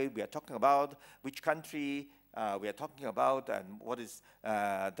railway we are talking about, which country we are talking about, and what is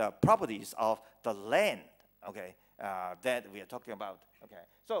the properties of the land. Okay. That we are talking about. Okay,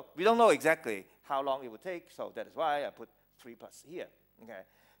 so we don't know exactly how long it would take, so that is why I put 3+ here. Okay,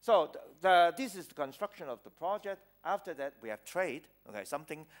 so this is the construction of the project. After that, we have trade. Okay,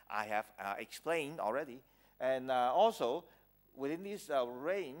 something I have explained already, and also within this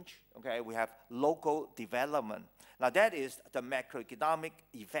range, okay, we have local development. Now that is the macroeconomic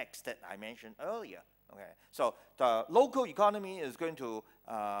effects that I mentioned earlier. Okay, so the local economy is going to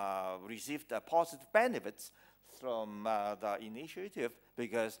receive the positive benefits from the initiative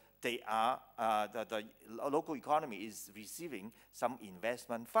because they are the local economy is receiving some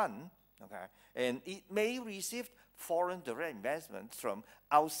investment fund, okay, and it may receive foreign direct investment from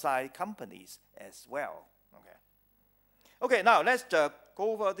outside companies as well. Okay. Okay. Now let's go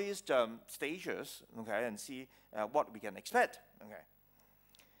over these stages, okay, and see what we can expect. Okay.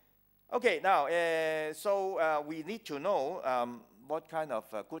 Okay. Now, so we need to know what kind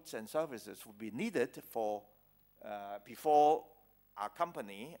of goods and services would be needed for before our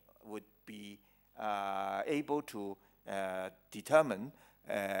company would be able to determine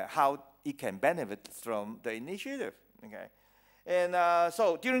how it can benefit from the initiative. Okay, and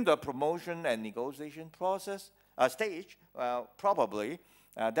so during the promotion and negotiation process stage, probably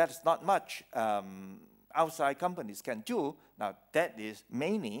that's not much outside companies can do. Now that is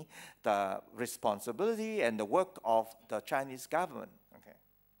mainly the responsibility and the work of the Chinese government. Okay,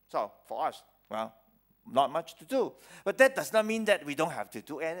 so for us, well, not much to do. But that does not mean that we don't have to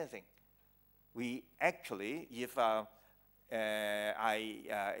do anything. We actually, if I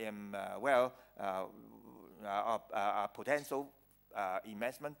am, well, a potential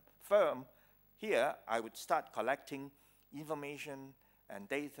investment firm, here I would start collecting information and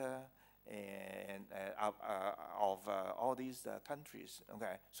data and of all these countries,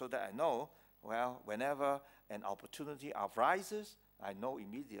 okay, so that I know, well, whenever an opportunity arises, I know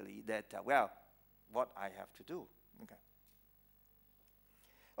immediately that, well, what I have to do. Okay.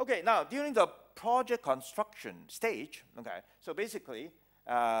 Okay, now during the project construction stage, okay, so basically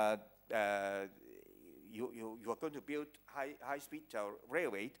you are going to build high-speed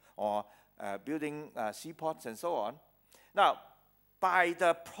railway or building seaports and so on. Now, by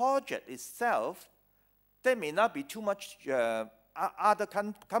the project itself, there may not be too much other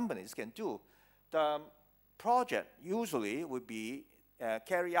companies can do. The project usually would be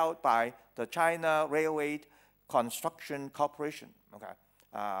carried out by the China Railway Construction Corporation. Okay,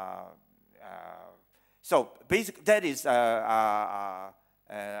 so basically that is a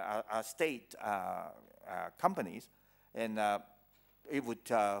state companies, and it would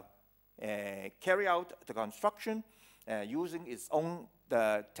carry out the construction using its own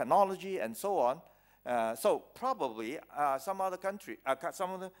technology and so on. So probably some other country,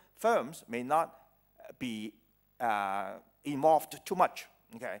 some other firms may not be involved too much,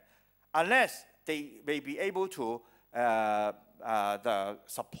 okay, unless they may be able to, the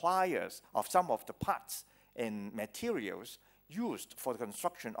suppliers of some of the parts and materials used for the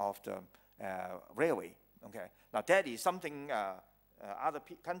construction of the railway, okay. Now that is something other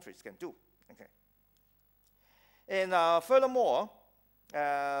countries can do, okay. And furthermore,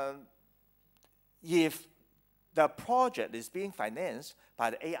 if the project is being financed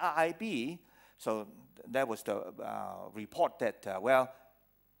by the AIIB, so that was the report that, well,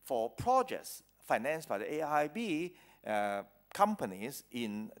 for projects financed by the AIIB, companies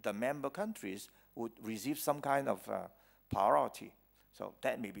in the member countries would receive some kind of priority. So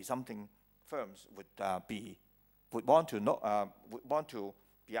that may be something firms would want to know, would want to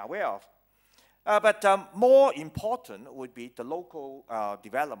be aware of. But more important would be the local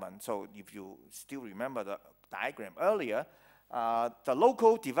development. So if you still remember the diagram earlier, the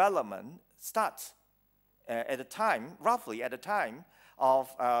local development starts at the time, roughly at the time of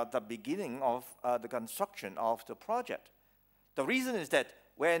the beginning of the construction of the project. The reason is that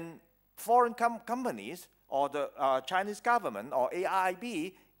when foreign companies or the Chinese government or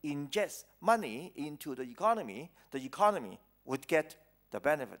AIIB injects money into the economy would get the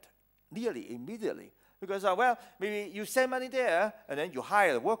benefit nearly immediately. Because, well, maybe you send money there and then you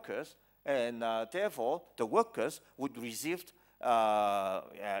hire the workers, and therefore the workers would receive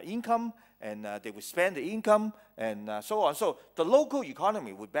income, and they would spend the income, and so on. So the local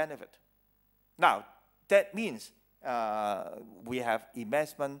economy would benefit. Now, that means we have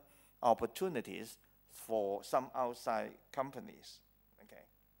investment opportunities for some outside companies. Okay.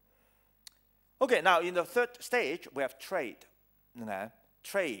 Okay, now in the third stage, we have trade.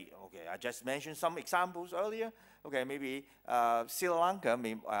 Trade, okay, I just mentioned some examples earlier. Okay, maybe Sri Lanka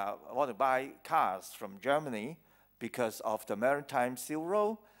may want to buy cars from Germany because of the Maritime Silk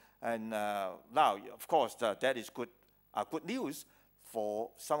Road. And now, of course, that is good news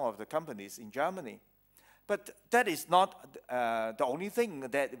for some of the companies in Germany. But that is not the only thing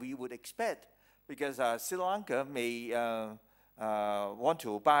that we would expect, because Sri Lanka may want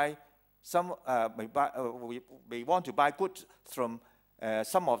to buy may want to buy goods from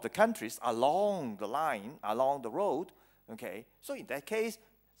some of the countries along the line, along the road, okay? So in that case,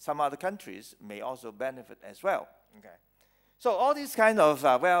 some other countries may also benefit as well, okay? So all these kind of,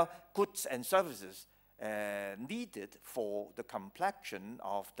 well, goods and services needed for the completion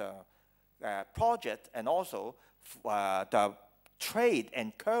of the project, and also the trade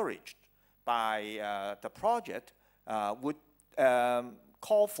encouraged by the project would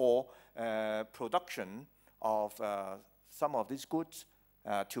call for production of some of these goods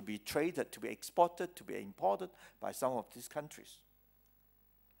to be traded, to be exported, to be imported by some of these countries.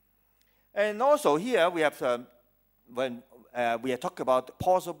 And also here we have, when we are talking about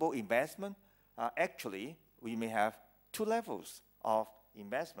possible investment, actually we may have two levels of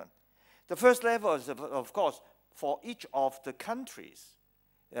investment. The first level is, of course, for each of the countries,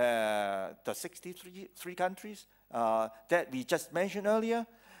 the 63 countries that we just mentioned earlier.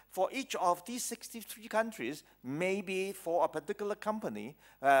 For each of these 63 countries, maybe for a particular company,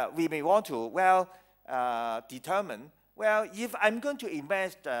 we may want to, well, determine, well, if I'm going to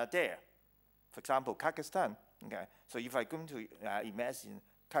invest there, for example, Kazakhstan, okay, so if I'm going to invest in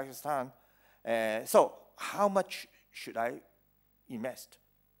Kazakhstan, so how much should I invest?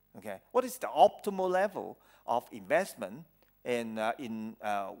 Okay, what is the optimal level of investment, and in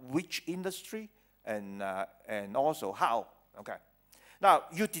which industry, and also how? Okay. Now,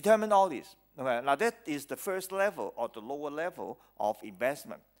 you determine all this. Okay? Now, that is the first level or the lower level of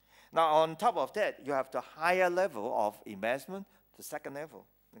investment. Now, on top of that, you have the higher level of investment, the second level.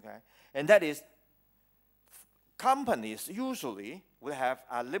 Okay? And that is, companies usually will have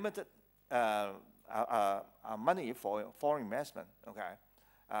a limited money for foreign investment. Okay?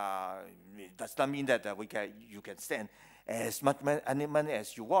 It does not mean that you can send as much money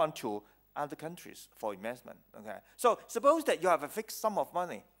as you want to other countries for investment. Okay, so suppose that you have a fixed sum of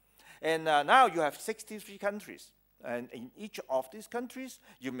money, and now you have 63 countries, and in each of these countries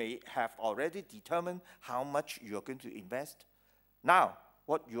you may have already determined how much you are going to invest. Now,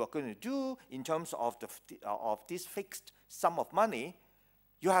 what you are going to do in terms of this fixed sum of money,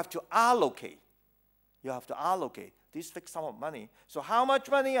 you have to allocate. You have to allocate this fixed sum of money. So how much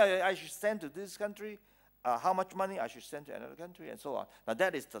money I should send to this country, how much money I should send to another country, and so on. Now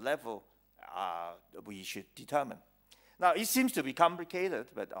that is the level we should determine. Now it seems to be complicated,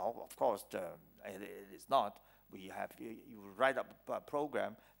 but of course it is not. We have, you write up a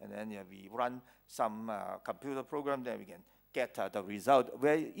program, and then we run some computer program, then we can get the result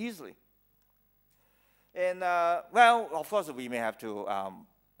very easily. And well, of course, we may have to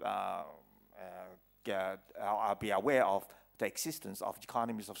be aware of the existence of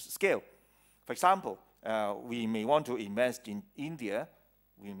economies of scale. For example, we may want to invest in India.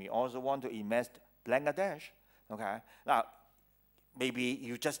 We may also want to invest Bangladesh. Okay. Now, maybe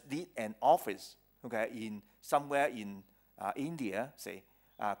you just need an office. Okay, in somewhere in India, say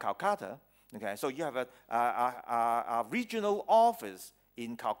Calcutta. Okay, so you have a regional office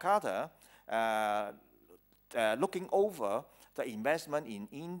in Calcutta looking over the investment in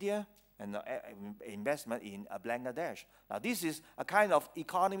India and investment in Bangladesh. Now, this is a kind of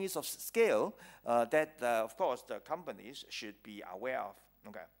economies of scale that, of course, the companies should be aware of.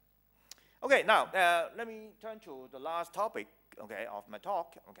 Okay. Okay. Now, let me turn to the last topic. Okay, of my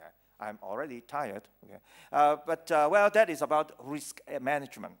talk. Okay, I'm already tired. Okay, but well, that is about risk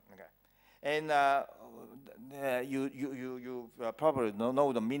management. Okay, and you probably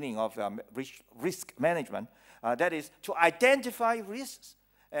know the meaning of risk management. That is to identify risks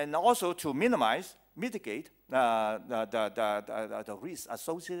and also to mitigate the risks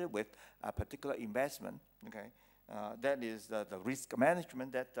associated with a particular investment. Okay, that is the risk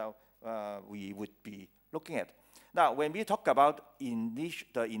management that we would be looking at. Now, when we talk about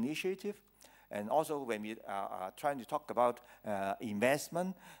the initiative, and also when we are trying to talk about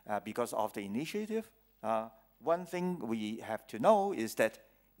investment because of the initiative, one thing we have to know is that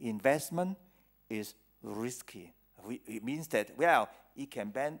investment is risky. It means that, well, it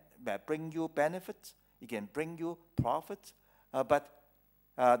can bring you benefits, it can bring you profits, but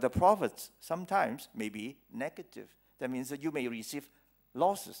the profits sometimes may be negative. That means that you may receive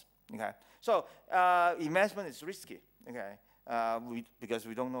losses. Okay, so investment is risky. Okay, because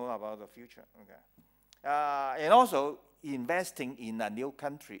we don't know about the future. Okay, and also investing in a new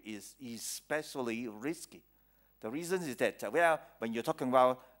country is especially risky. The reason is that well, when you're talking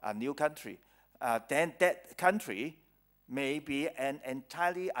about a new country, then that country may be an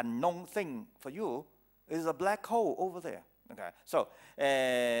entirely unknown thing for you. It's a black hole over there. Okay, so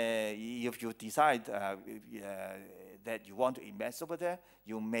if you decide that you want to invest over there,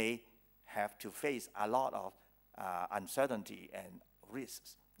 you may have to face a lot of uncertainty and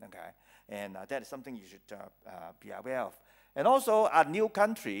risks. Okay, and that is something you should be aware of. And also, a new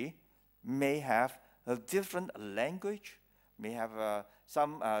country may have a different language, may have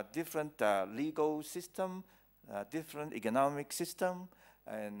some different legal system, different economic system,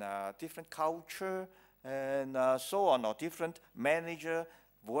 and different culture, and so on, or different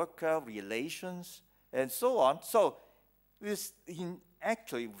manager-worker relations, and so on. So it's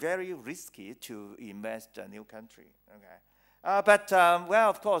actually very risky to invest in a new country. Okay, but well,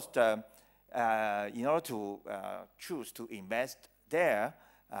 of course, in order to choose to invest there,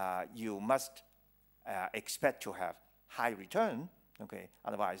 you must expect to have high return. Okay,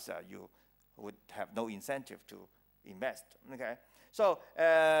 otherwise you would have no incentive to invest. Okay, so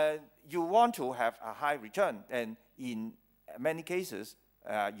you want to have a high return, and in many cases,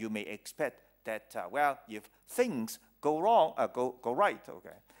 you may expect that well, if things go wrong, go right.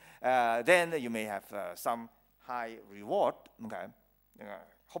 Okay, then you may have some high reward. Okay,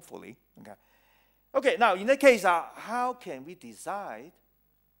 hopefully. Okay. Okay. Now, in that case, how can we decide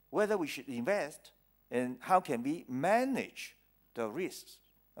whether we should invest, and how can we manage the risks?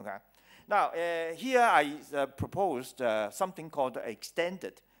 Okay. Now, here I proposed something called the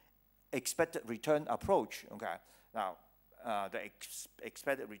extended expected return approach. Okay. Now, the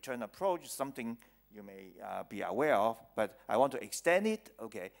expected return approach is something you may be aware of, but I want to extend it.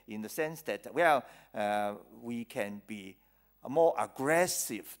 Okay, in the sense that well, we can be more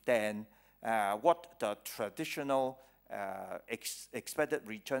aggressive than what the traditional expected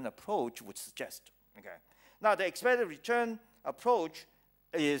return approach would suggest. Okay. Now, the expected return approach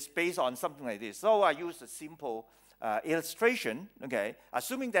is based on something like this. So I use a simple illustration. Okay,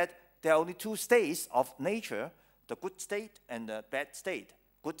 assuming that there are only two states of nature: the good state and the bad state.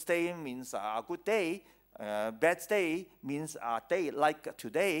 Good state means a good day. Bad state means a day like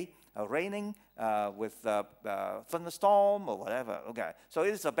today, raining with thunderstorm or whatever. Okay, so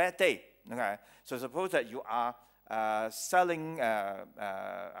it's a bad day. Okay, so suppose that you are selling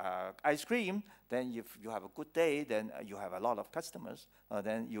ice cream. Then if you have a good day, then you have a lot of customers.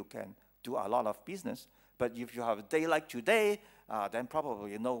 Then you can do a lot of business. But if you have a day like today, then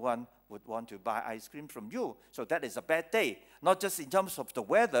probably no one would want to buy ice cream from you. So that is a bad day, not just in terms of the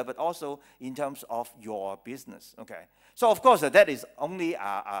weather, but also in terms of your business. Okay. So of course, that is only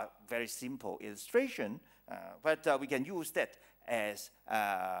a very simple illustration, but we can use that as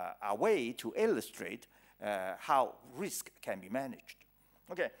a way to illustrate how risk can be managed.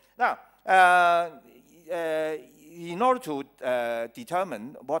 Okay. Now, in order to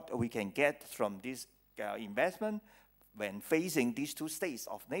determine what we can get from this investment, when facing these two states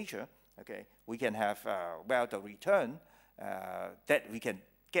of nature, okay, we can have, well, the return that we can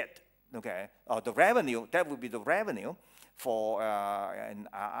get, okay, or the revenue, that would be the revenue for an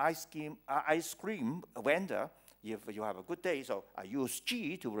ice cream vendor if you have a good day. So I use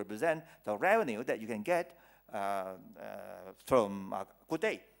G to represent the revenue that you can get from a good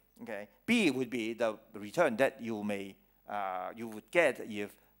day. Okay. B would be the return that you would get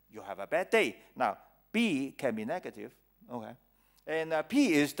if you have a bad day. Now, B can be negative. Okay. And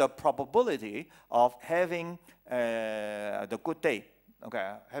P is the probability of having the good day.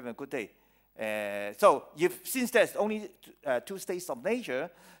 Okay, having a good day. So since there's only two states of nature,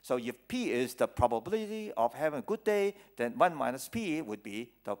 so if P is the probability of having a good day, then 1 minus P would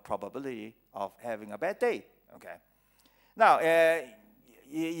be the probability of having a bad day. Okay. Now,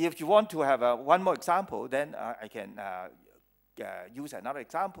 if you want to have one more example, then I can use another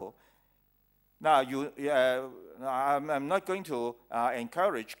example. Now, I'm not going to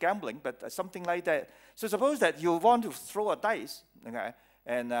encourage gambling, but something like that. So suppose that you want to throw a dice, okay,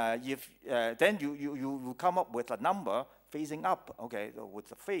 and then you come up with a number facing up, okay, with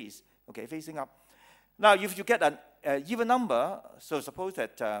the face, okay, facing up. Now, if you get an even number, so suppose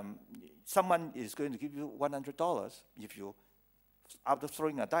that someone is going to give you $100. If you, after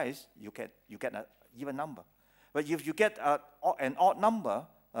throwing a dice, you get an even number. But if you get an odd number,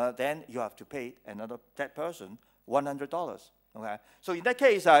 then you have to pay that person $100. Okay. So in that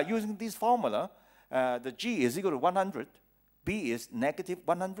case, using this formula, the G is equal to 100, B is negative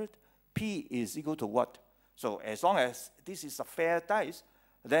 100, P is equal to what? So as long as this is a fair dice,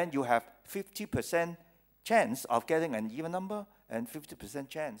 then you have 50% chance of getting an even number and 50%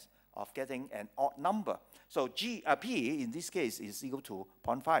 chance of getting an odd number. So P in this case is equal to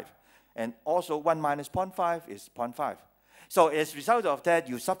 0.5. And also 1 minus 0.5 is 0.5. So as a result of that,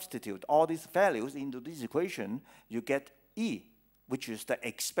 you substitute all these values into this equation, you get E, which is the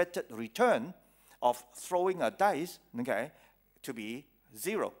expected return of throwing a dice, okay, to be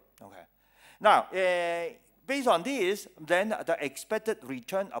 0. Okay. Now, based on this, then the expected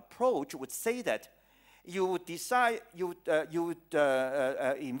return approach would say that you would decide, you would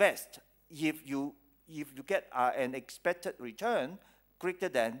invest if you get an expected return greater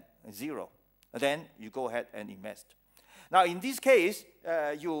than 0. Then you go ahead and invest. Now, in this case,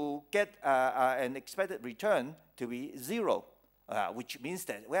 you get an expected return to be 0, which means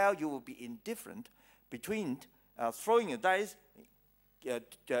that, well, you will be indifferent between throwing a dice,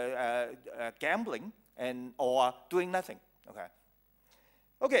 gambling, or doing nothing. Okay.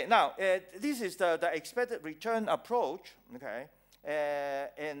 Okay. Now, this is the expected return approach. Okay,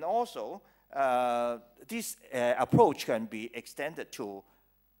 and also this approach can be extended to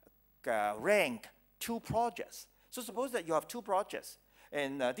rank two projects. So suppose that you have two projects,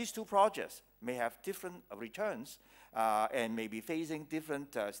 and these two projects may have different returns and may be facing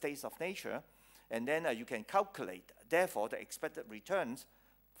different states of nature, and then you can calculate, therefore, the expected returns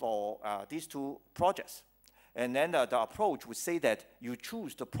for these two projects. And then the approach would say that you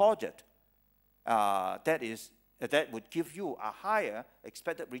choose the project that would give you a higher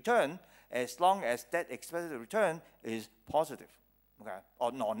expected return as long as that expected return is positive, okay,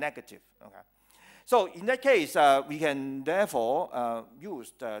 or non-negative. Okay. So in that case, we can therefore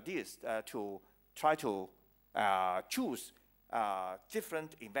use this to try to choose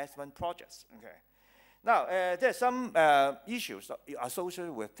different investment projects. Okay. Now, there are some issues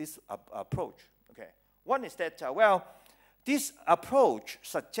associated with this approach. Okay. One is that, well, this approach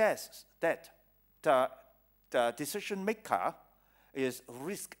suggests that the decision maker is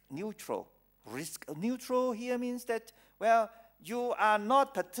risk neutral. Risk neutral here means that, well, you are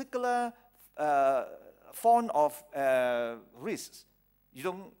not particular fond of risks. You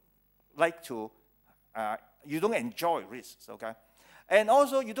don't like to, you don't enjoy risks, okay? And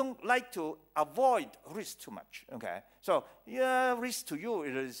also, you don't like to avoid risk too much, okay? So, yeah, risk to you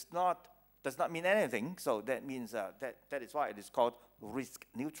does not mean anything, so that means that is why it is called risk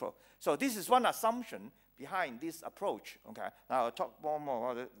neutral. So this is one assumption behind this approach, okay? Now, I'll talk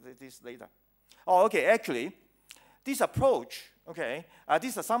more about this later. Oh, okay, actually, this approach, okay,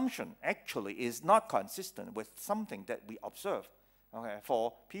 this assumption actually is not consistent with something that we observe, okay,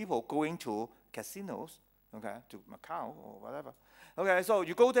 for people going to casinos, okay, to Macau or whatever. Okay, so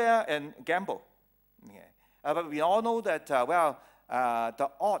you go there and gamble. Okay. But we all know that, well, the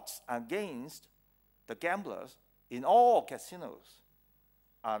odds against the gamblers in all casinos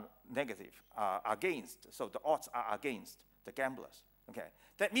are negative, against. So the odds are against the gamblers. Okay.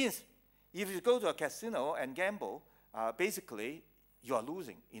 That means if you go to a casino and gamble, basically you are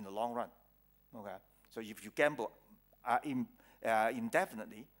losing in the long run. Okay. So if you gamble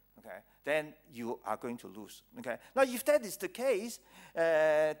indefinitely, okay, then you are going to lose. Okay. Now, if that is the case,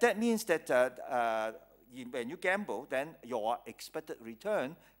 that means that when you gamble, then your expected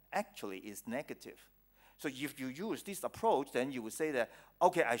return actually is negative. So if you use this approach, then you would say that,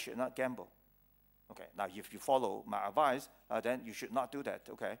 okay, I should not gamble. Okay, now if you follow my advice, then you should not do that,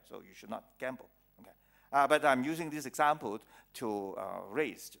 okay? So you should not gamble, okay? But I'm using this example to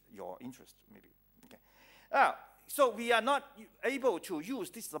raise your interest, maybe, okay? So we are not able to use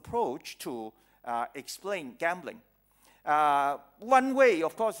this approach to explain gambling. One way,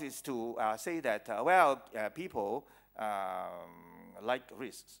 of course, is to say that, people like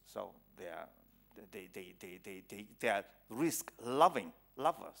risks, so they are risk-loving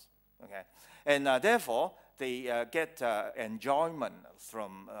lovers, okay? And therefore, they get enjoyment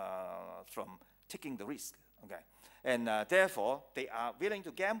from taking the risk, okay? And therefore, they are willing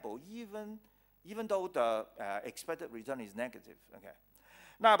to gamble even though the expected return is negative, okay?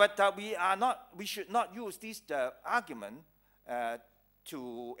 Now, but we should not use this argument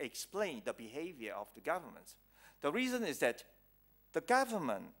to explain the behavior of the governments. The reason is that the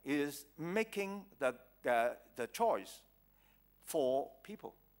government is making the choice for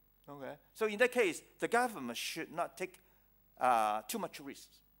people. Okay. So in that case, the government should not take too much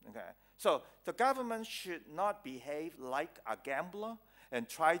risks. Okay. So the government should not behave like a gambler and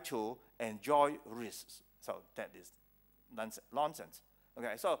try to enjoy risks. So that is nonsense.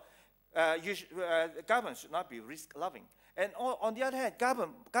 Okay. So the government should not be risk-loving. And on the other hand,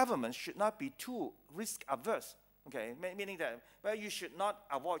 government should not be too risk-averse. Okay, meaning that you should not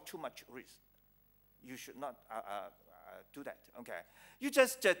avoid too much risk. You should not do that. Okay, you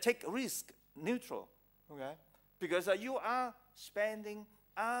just take risk neutral. Okay, because you are spending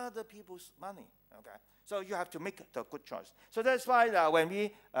other people's money. Okay, so you have to make the good choice. So that's why when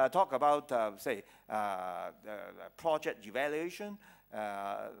we talk about say project evaluation,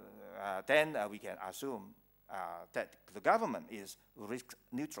 then we can assume that the government is risk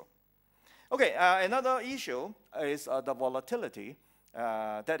neutral. Okay, another issue is the volatility.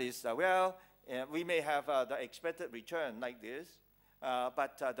 That is, we may have the expected return like this,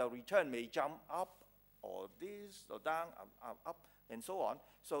 but the return may jump up or this or down, up, and so on,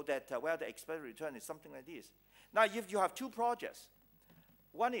 so that the expected return is something like this. Now, if you have two projects,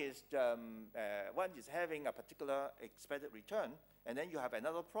 one is having a particular expected return, and then you have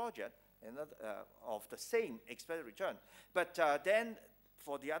another project of the same expected return, but then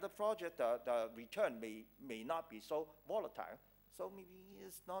for the other project, the return may not be so volatile, so maybe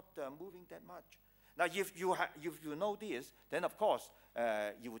it's not moving that much. Now, if you know this, then of course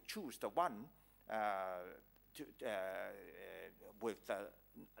you would choose the one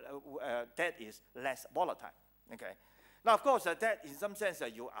that is less volatile. Okay. Now, of course, that in some sense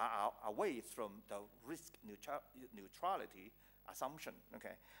you are away from the risk neutrality assumption.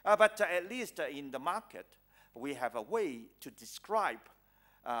 Okay. But at least in the market, we have a way to describe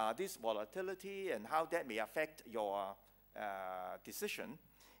this volatility and how that may affect your decision.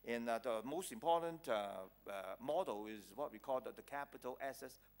 And the most important model is what we call the capital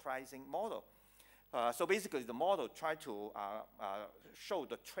assets pricing model. So basically, the model tries to show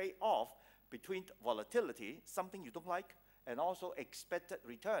the trade-off between volatility, something you don't like, and also expected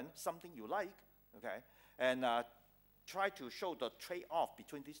return, something you like, okay? And try to show the trade-off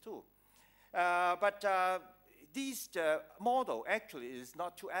between these two. But this model actually is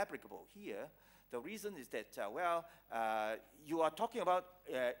not too applicable here. The reason is that, you are talking about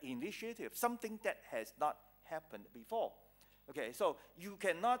initiative, something that has not happened before. Okay, so you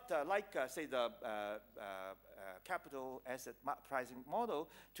cannot, say, the capital asset pricing model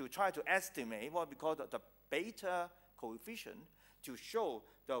to try to estimate what we call the beta coefficient to show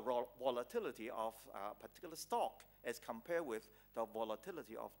the volatility of a particular stock as compared with the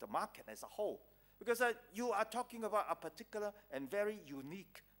volatility of the market as a whole. Because you are talking about a particular and very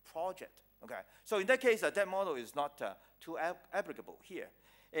unique project. Okay, so in that case, that model is not too applicable here.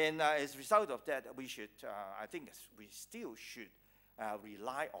 And as a result of that, we should, I think we still should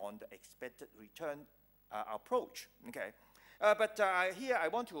rely on the expected return approach. Okay, but here I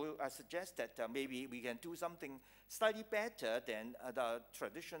want to suggest that maybe we can do something slightly better than the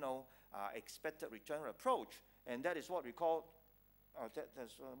traditional expected return approach, and that is what we call,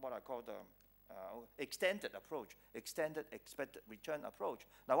 that's what I call the extended approach, extended expected return approach.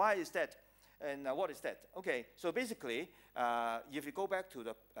 Now, why is that? And what is that? Okay, so basically, if you go back to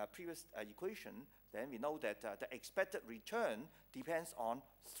the previous equation, then we know that the expected return depends on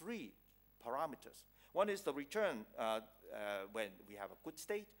three parameters. One is the return when we have a good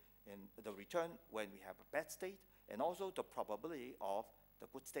state, and the return when we have a bad state, and also the probability of the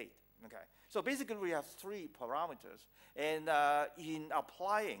good state. Okay. So basically, we have 3 parameters, and in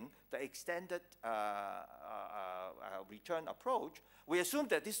applying the extended return approach, we assume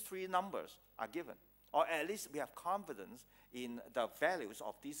that these 3 numbers are given, or at least we have confidence in the values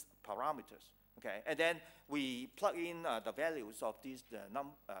of these parameters. Okay, and then we plug in the values of these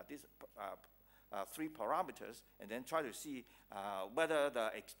 3 parameters, and then try to see whether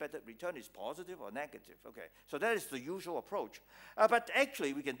the expected return is positive or negative. Okay, so that is the usual approach. But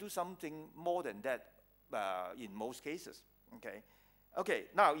actually, we can do something more than that in most cases. Okay, okay.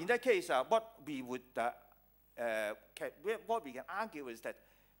 Now, in that case, what we can argue is that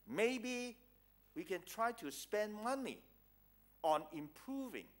maybe we can try to spend money on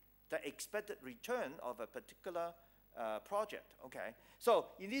improving the expected return of a particular project. Okay, so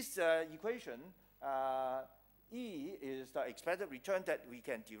in this equation, E is the expected return that we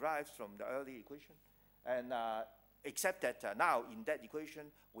can derive from the early equation, and except that now in that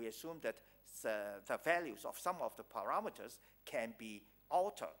equation we assume that the values of some of the parameters can be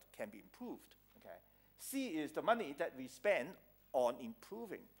altered, can be improved. Okay, C is the money that we spend on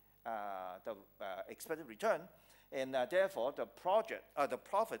improving the expected return, and therefore the profit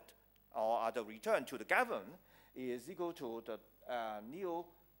or the return to the government is equal to the new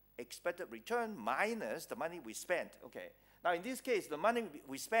expected return minus the money we spent. Okay. Now in this case, the money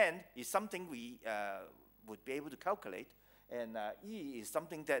we spend is something we would be able to calculate, and E is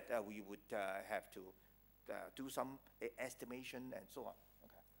something that we would have to do some estimation and so on.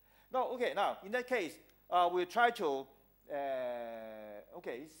 Okay. Now in that case, we'll try to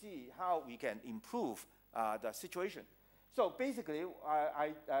see how we can improve the situation. So basically,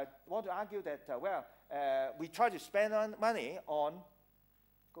 I want to argue that, we try to spend money on,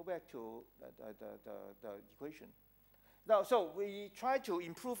 go back to the equation. Now, so we try to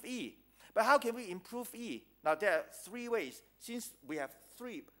improve E. But how can we improve E? Now, there are 3 ways. Since we have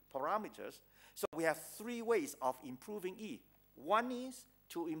 3 parameters, so we have 3 ways of improving E. One is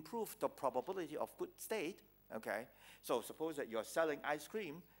to improve the probability of good state. Okay, so suppose that you're selling ice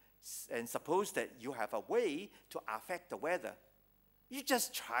cream, and suppose that you have a way to affect the weather. You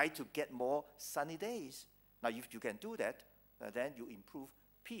just try to get more sunny days. Now, if you can do that, then you improve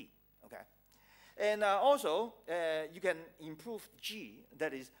P. Okay, and also you can improve G.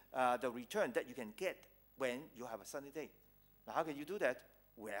 That is the return that you can get when you have a sunny day. Now, how can you do that?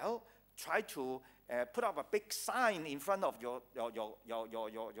 Well, try to put up a big sign in front of your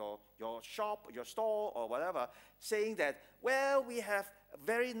shop, your store, or whatever, saying that, well, we have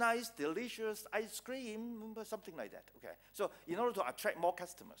very nice, delicious ice cream, something like that. Okay. So in order to attract more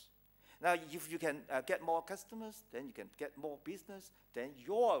customers. Now, if you can get more customers, then you can get more business, then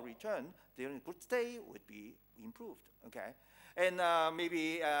your return during a good day would be improved. Okay. And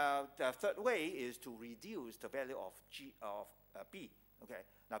maybe the third way is to reduce the value of B. Okay.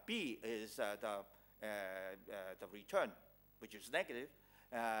 Now, B is the return, which is negative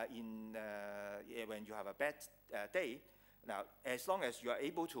when you have a bad day. Now, as long as you are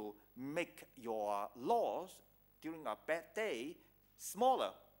able to make your loss during a bad day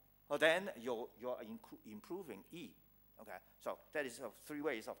smaller, then you're improving E. Okay, so that is 3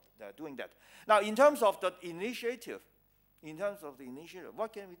 ways of doing that. Now, in terms of the initiative,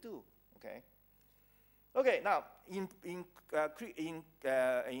 what can we do? Okay. Okay, now, in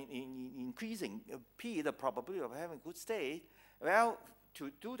increasing P, the probability of having good state, well, to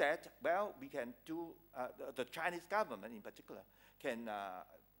do that, well, we can do, the Chinese government in particular can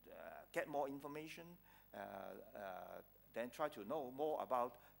get more information, then try to know more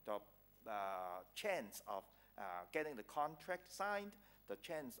about the chance of getting the contract signed, the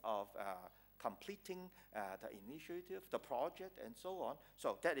chance of completing the initiative, the project, and so on.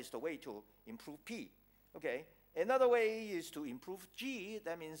 So that is the way to improve P. Okay. Another way is to improve G.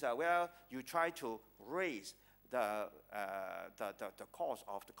 That means, well, you try to raise the cost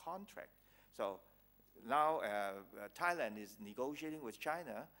of the contract. So now Thailand is negotiating with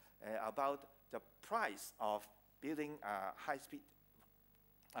China about the price of building a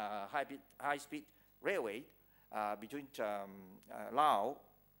high-speed railway between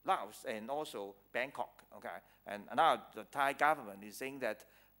Laos and also Bangkok. Okay, and now the Thai government is saying that,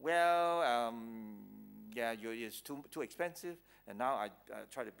 well, yeah, it's too expensive, and now I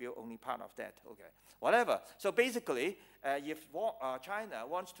try to build only part of that. Okay, whatever. So basically, if China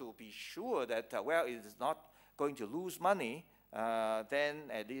wants to be sure that, well, it is not going to lose money, then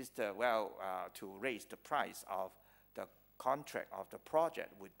at least, to raise the price of the contract of the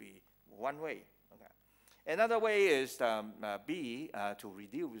project would be one way. Okay. Another way is B, to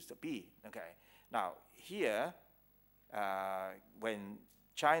reduce the B. Okay. Now, here, when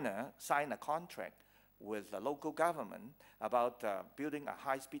China signed a contract with the local government about building a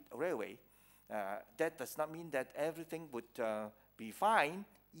high-speed railway, that does not mean that everything would be fine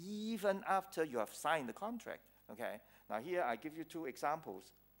even after you have signed the contract. Okay. Now here I give you two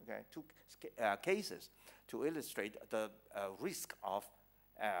examples. Okay, two cases to illustrate the risk of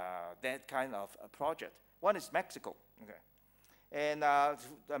that kind of project. One is Mexico. Okay, and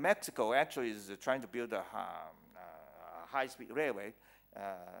Mexico actually is trying to build a high-speed railway,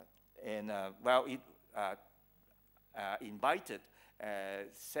 and well, it invited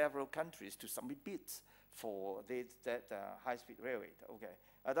several countries to submit bids for that high-speed railway. Okay,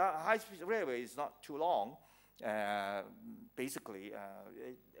 the high-speed railway is not too long, basically,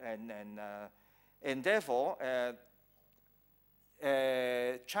 and therefore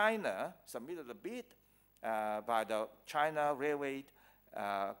China submitted a bid by the China Railway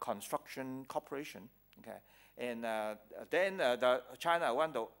Construction Corporation. Okay, and then China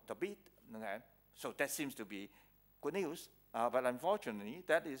won the bid. Okay, so that seems to be good news. But unfortunately,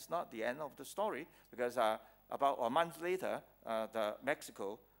 that is not the end of the story, because about a month later, the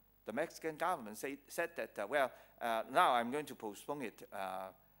Mexican government said that, well, now I'm going to postpone it.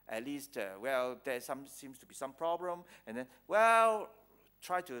 At least, well, there seems to be some problem, and then, well,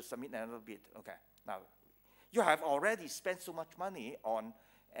 try to submit another bid. Okay, now, you have already spent so much money on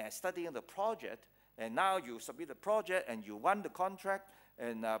studying the project, and now you submit the project and you won the contract,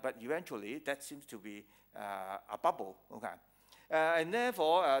 and but eventually that seems to be a bubble. Okay, and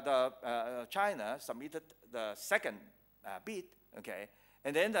therefore China submitted the second bid. Okay,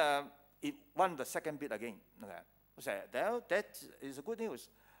 and then it won the second bid again. Okay, so that is good news.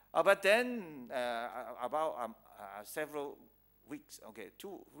 But then about several weeks, okay,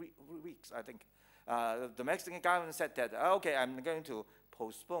 2 weeks, I think, the Mexican government said that, okay, I'm going to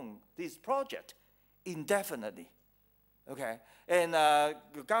postpone this project indefinitely. Okay, and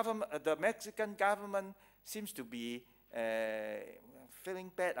the Mexican government seems to be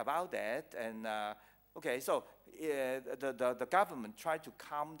feeling bad about that, and okay, so the government tried to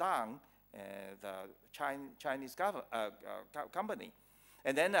calm down the Chinese company,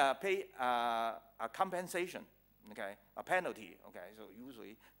 and then pay a compensation, okay, a penalty. Okay, so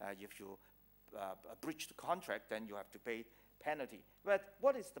usually if you breach the contract, then you have to pay penalty. But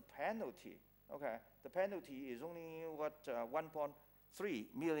what is the penalty? Okay, the penalty is only what, 1.3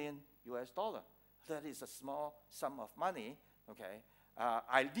 million US dollar. That is a small sum of money. Okay,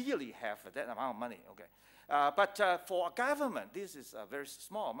 ideally have that amount of money. Okay, but for a government, this is a very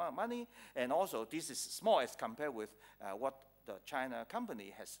small amount of money, and also this is small as compared with what the China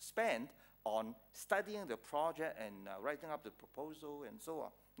company has spent on studying the project and writing up the proposal and so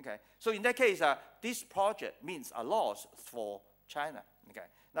on. Okay, so in that case, this project means a loss for China. Okay,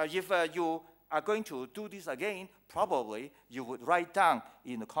 now if you are going to do this again, probably you would write down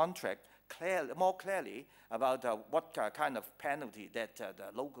in the contract more clearly about what kind of penalty that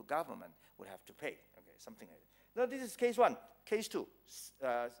the local government would have to pay. Okay, something like that. Now this is case one. Case two,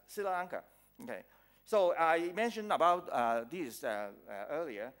 Sri Lanka. Okay, so I mentioned about this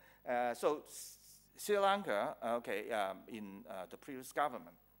earlier. So Sri Lanka, okay, in the previous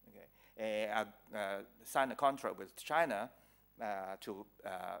government, okay, signed a contract with China to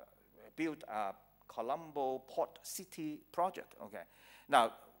build a Colombo Port City project. Okay,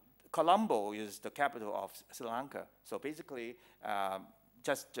 now Colombo is the capital of Sri Lanka. So basically,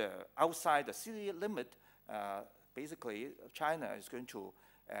 just outside the city limit, basically China is going to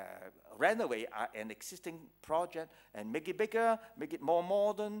renovate an existing project and make it bigger, make it more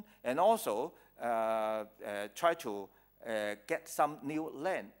modern, and also try to get some new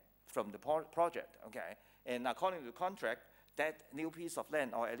land from the project. Okay, and according to the contract, that new piece of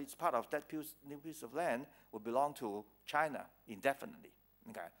land, or at least part of that new piece of land, will belong to China indefinitely.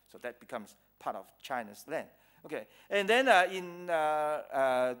 Okay, so that becomes part of China's land. Okay, and then in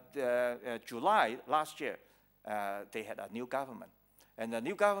July last year, they had a new government. And the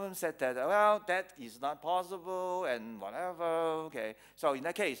new government said that, well, that is not possible and whatever. Okay, so in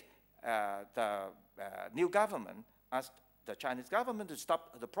that case, the new government asked the Chinese government to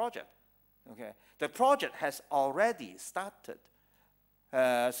stop the project. Okay, the project has already started.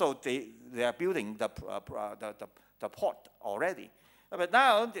 So they are building the port already. But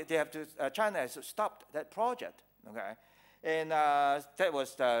now they have to, China has stopped that project. Okay, and that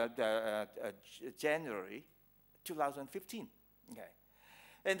was January 2015. Okay,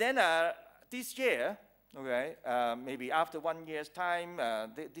 and then this year, okay, maybe after 1 year's time,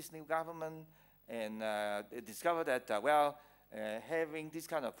 this new government and discovered that well, having this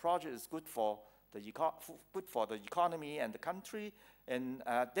kind of project is good for the economy and the country, and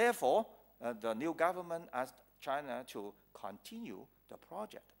therefore the new government asked China to continue the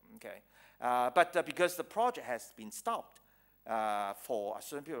project. Okay, but because the project has been stopped for a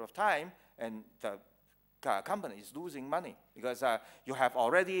certain period of time, and the company is losing money because you have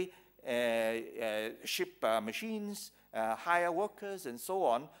already shipped machines, hire workers, and so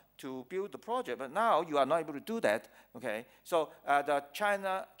on to build the project, but now you are not able to do that. Okay, so the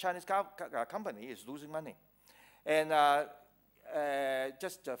Chinese company is losing money, and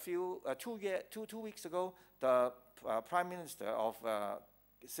just a few 2 weeks ago, the Prime Minister of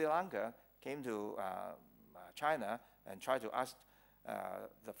Sri Lanka came to China and tried to ask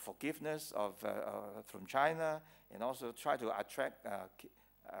the forgiveness from China, and also try to attract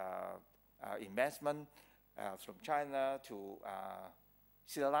investment from China to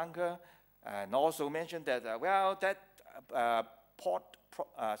Sri Lanka, and also mentioned that well, that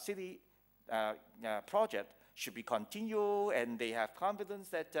city project should be continued, and they have confidence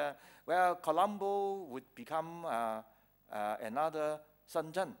that well, Colombo would become another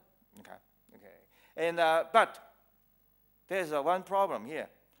Shenzhen. And but there's one problem here.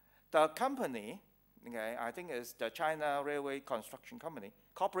 The company, I think it's the China Railway Construction Company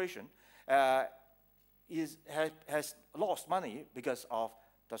Corporation, has lost money because of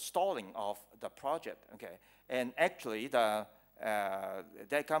the stalling of the project. And actually, that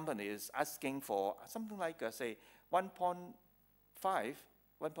company is asking for something like say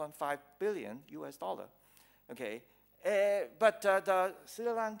 1.5 billion US dollar. But the Sri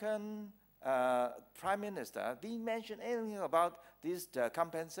Lankan Prime Minister didn't mention anything about this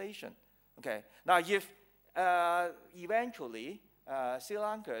compensation. Now if eventually Sri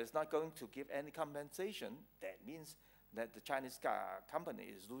Lanka is not going to give any compensation, that means that the Chinese company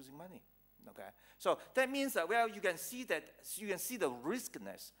is losing money. So that means that, well, you can see the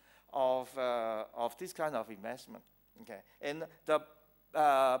riskiness of this kind of investment. And the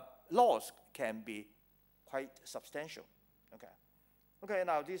loss can be quite substantial.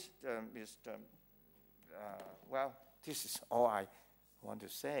 Now this is well, this is all I want to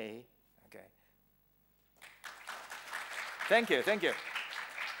say. Thank you.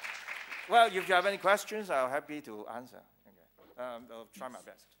 Well, if you have any questions, I'm happy to answer. I'll try my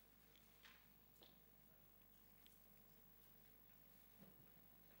best.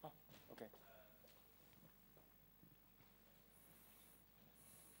 Oh, okay.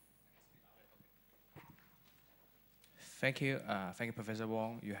 Thank you, Professor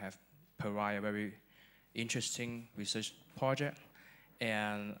Wong. You have provided a very interesting research project,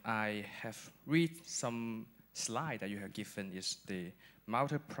 and I have read some slide that you have given is the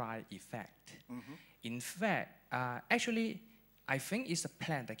multiplier effect. In fact, actually, I think it's a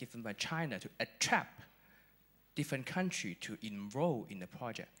plan that given by China to attract different countries to enroll in the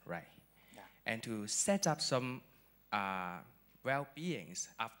project, right? Yeah. And to set up some well-beings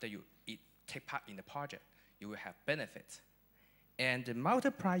after you take part in the project, you will have benefits. And the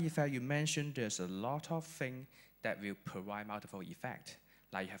multiplier effect you mentioned, there's a lot of things that will provide multiple effect.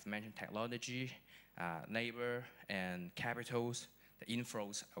 Like you have mentioned technology, labor and capitals, the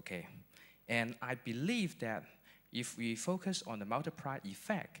inflows, And I believe that if we focus on the multiplier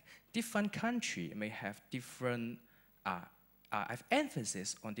effect, different countries may have different have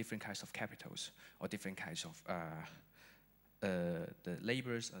emphasis on different kinds of capitals or different kinds of the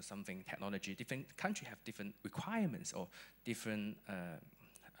labors or something, technology. Different countries have different requirements or different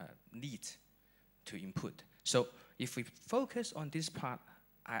needs to input. So if we focus on this part,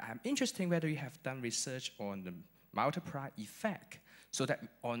 I'm interested whether you have done research on the multiplier effect, so that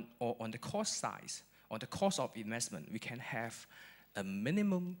on the cost side, on the cost of investment, we can have a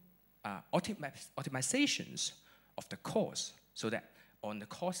minimum optimizations of the cost, so that on the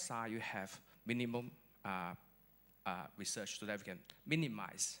cost side you have minimum research, so that we can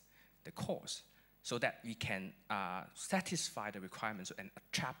minimize the cost, so that we can satisfy the requirements and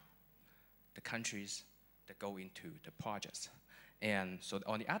attract the countries that go into the projects. And so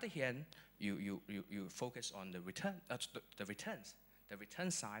on the other hand, you focus on the returns. The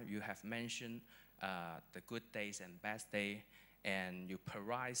return side, you have mentioned the good days and bad days, and you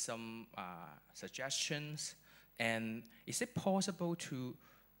provide some suggestions. And is it possible to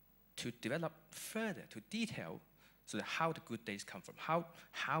develop further, to detail, so that how the good days come from, how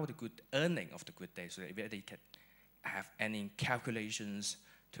the good earning of the good days, so that they can have any calculations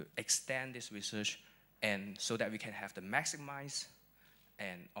to extend this research, and so that we can have the maximize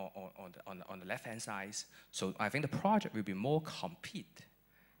and on the left-hand side. So I think the project will be more complete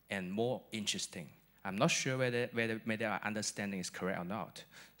and more interesting. I'm not sure whether our understanding is correct or not.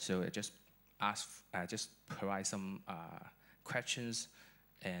 So I just provide some questions,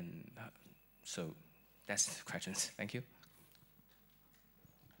 and so that's the questions. Thank you.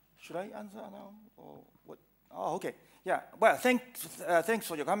 Should I answer now, or what? Oh, okay. Yeah. Well, thanks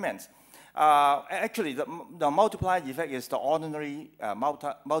for your comments. Actually, the multiplier effect is the ordinary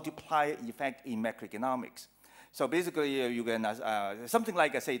multiplier effect in macroeconomics. So basically, you can something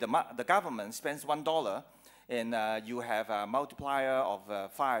like say the government spends $1, and you have a multiplier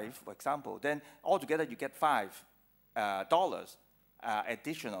of 5, for example. Then altogether, you get $5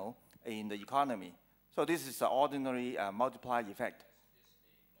 additional in the economy. So this is the ordinary multiplier effect.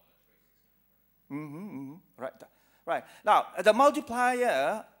 Right. Right. Now, the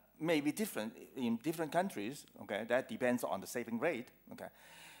multiplier may be different in different countries. Okay, that depends on the saving rate. Okay,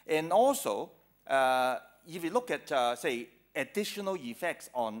 and also if you look at say additional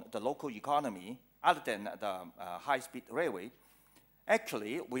effects on the local economy other than the high-speed railway,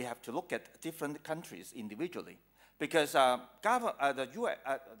 actually we have to look at different countries individually, because the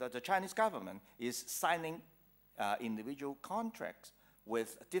Chinese government is signing individual contracts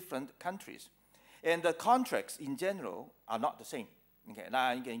with different countries. And the contracts in general are not the same. Okay, now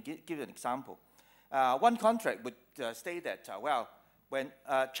I can give you an example. One contract would state that, well, when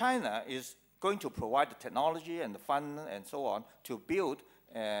China is going to provide the technology and the fund and so on to build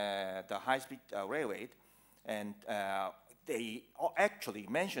the high-speed railway, and they actually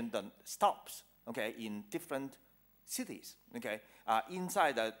mentioned the stops, okay, in different cities, okay,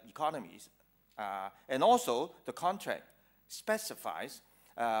 inside the economies. And also the contract specifies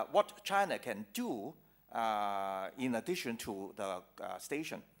what China can do in addition to the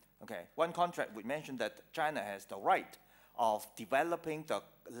station. Okay, one contract would mention that China has the right of developing the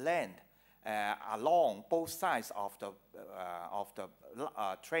land along both sides of the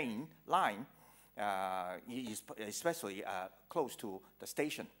train line, especially close to the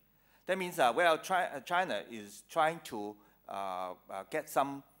station. That means, well, China is trying to get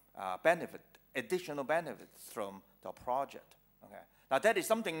some additional benefits from the project. Okay. Now that is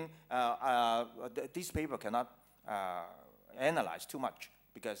something this paper cannot analyze too much,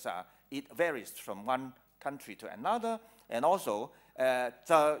 because it varies from one country to another, and also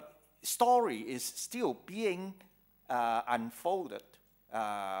the story is still being unfolded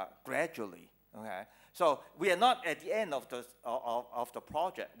gradually. Okay, so we are not at the end of the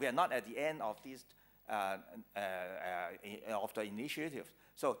project. We are not at the end of this of the initiative.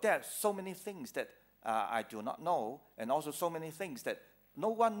 So there are so many things that I do not know, and also so many things that no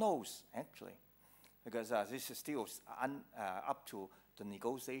one knows actually, because this is still up to the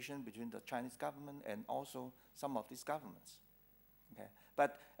negotiation between the Chinese government and also some of these governments. Okay,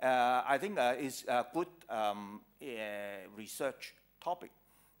 but I think it's a good research topic,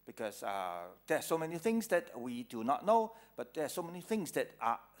 because there are so many things that we do not know, but there are so many things that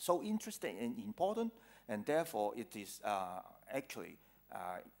are so interesting and important, and therefore it is actually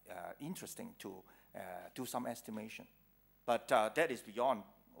interesting to do some estimation. But that is beyond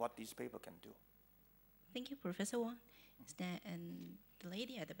what this paper can do. Thank you, Professor Wong. Is there the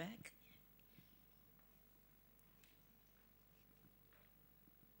lady at the back?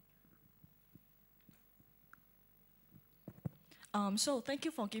 So thank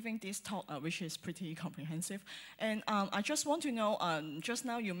you for giving this talk, which is pretty comprehensive. And I just want to know, just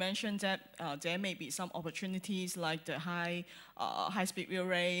now you mentioned that there may be some opportunities like the high-speed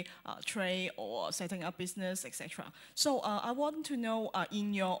railway, trade, or setting up business, etc. So I want to know,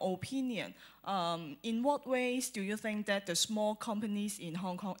 in your opinion, in what ways do you think that the small companies in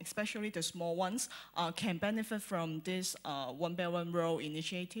Hong Kong, especially the small ones, can benefit from this One Belt One Road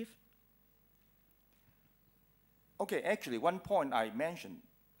initiative? Okay, actually, one point I mentioned,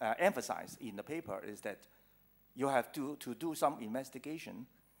 emphasized in the paper is that you have to do some investigation,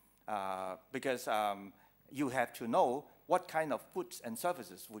 because you have to know what kind of goods and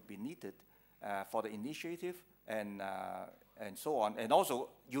services would be needed for the initiative, and so on. And also,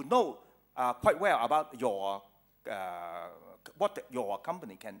 you know quite well about your what your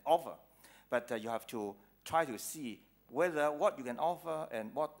company can offer, but you have to try to see whether what you can offer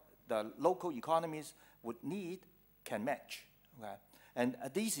and what the local economies would need can match. Okay? And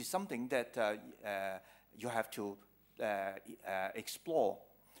this is something that you have to explore.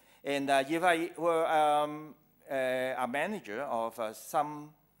 And if I were a manager of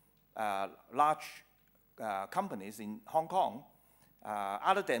some large companies in Hong Kong,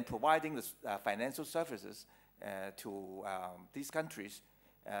 other than providing the financial services to these countries,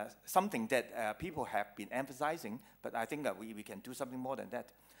 something that people have been emphasizing, but I think that we can do something more than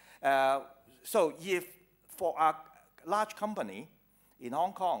that. So if for a large company in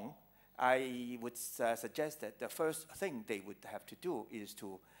Hong Kong, I would suggest that the first thing they would have to do is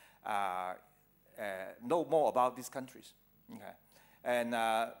to know more about these countries. Okay? And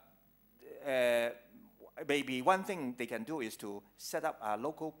maybe one thing they can do is to set up a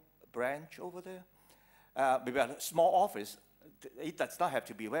local branch over there. maybe a small office. It does not have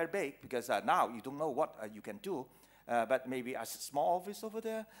to be very big because now you don't know what you can do. But maybe a small office over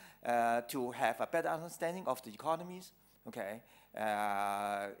there to have a better understanding of the economies, okay?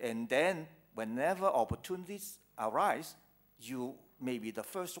 And then whenever opportunities arise, you may be the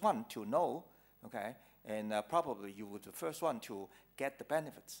first one to know, okay? And probably you were the first one to get the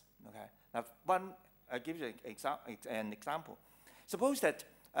benefits, okay? Now, I'll give you an example. Suppose that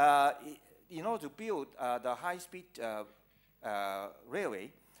in order to build the high-speed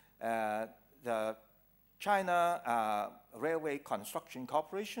railway, the China Railway Construction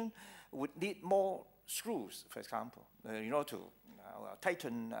Corporation would need more screws, for example, to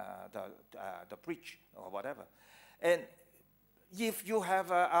tighten the bridge or whatever. And if you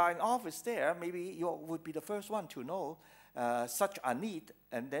have an office there, maybe you would be the first one to know such a need,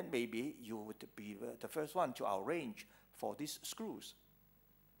 and then maybe you would be the first one to arrange for these screws.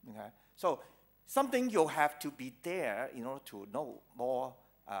 Okay? So something you have to be there in order to know more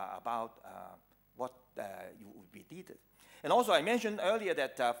about what you would be needed. And also I mentioned earlier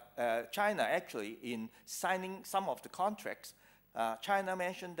that China actually, in signing some of the contracts, China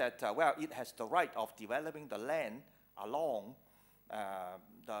mentioned that, well, it has the right of developing the land along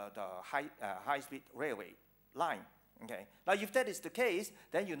the high-speed railway line. Okay. Now, if that is the case,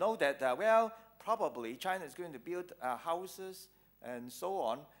 then you know that, well, probably China is going to build houses and so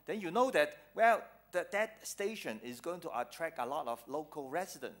on. Then you know that, well, that station is going to attract a lot of local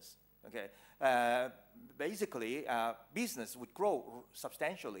residents. Okay. Basically, business would grow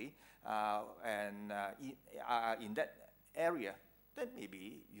substantially, and in that area, then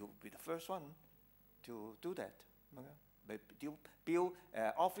maybe you'll be the first one to do that. Okay. Build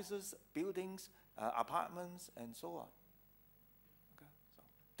offices, buildings, apartments, and so on. Okay. So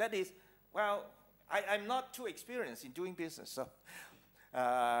that is, well, I'm not too experienced in doing business, so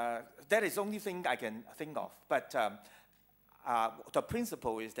that is the only thing I can think of. But the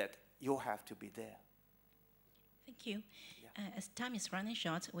principle is that you have to be there. Thank you. Yeah. As time is running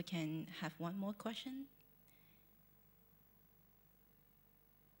short, we can have one more question.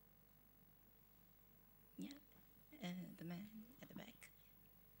 Yeah, the man at the back.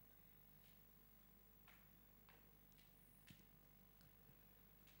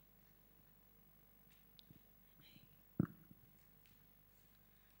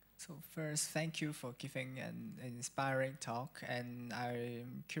 So first, thank you for giving an inspiring talk, and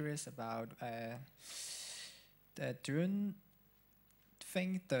I'm curious about do you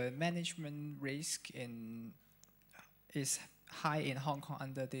think the management risk is high in Hong Kong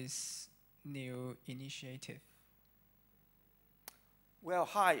under this new initiative? Well,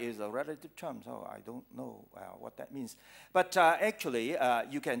 high is a relative term, so I don't know what that means. But actually,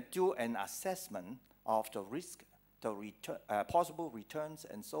 you can do an assessment of the risk, the possible returns,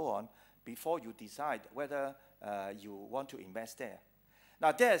 and so on, before you decide whether you want to invest there.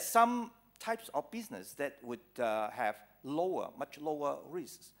 Now, there are some types of business that would have much lower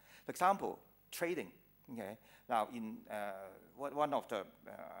risks. For example, trading. Okay. Now, in one of the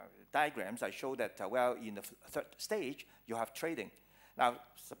diagrams, I show that, well, in the third stage, you have trading. Now,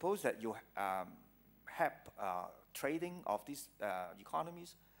 suppose that you have trading of these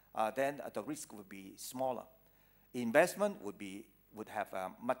economies, then the risk would be smaller. Investment would have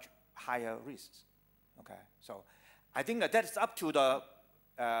much higher risks. Okay, so I think that's up to the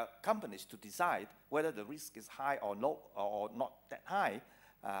companies to decide whether the risk is high or low or not that high.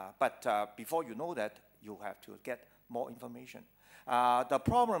 But before you know that, you have to get more information. The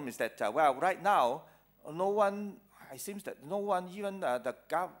problem is that, well, right now, it seems that no one, even the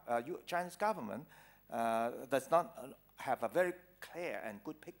Chinese government, does not have a very clear and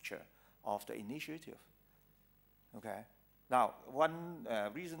good picture of the initiative. Okay. Now, one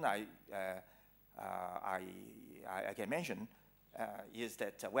reason I can mention is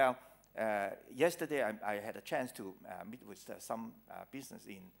that, well, yesterday I had a chance to meet with some business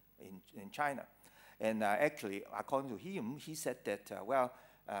in China. And actually, according to him, he said that, well,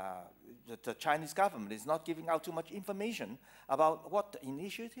 the Chinese government is not giving out too much information about what the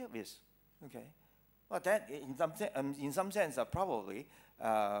initiative is. Okay. Well, that in some sense, probably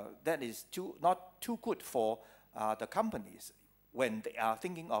that is not too good for the companies when they are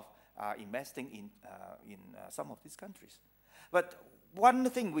thinking of investing in some of these countries. But one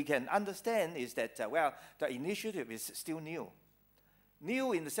thing we can understand is that, well, the initiative is still new.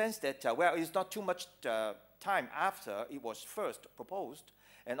 New in the sense that, well, it's not too much time after it was first proposed.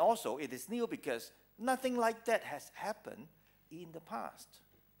 And also, it is new because nothing like that has happened in the past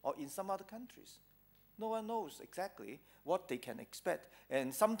or in some other countries. No one knows exactly what they can expect.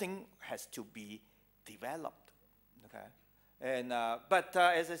 And something has to be developed. Okay? And, but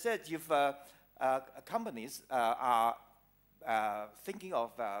as I said, if companies are thinking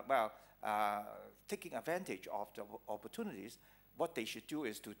of, taking advantage of the opportunities, what they should do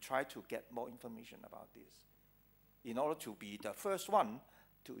is to try to get more information about this in order to be the first one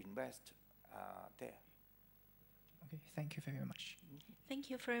to invest there. Okay, thank you very much. Thank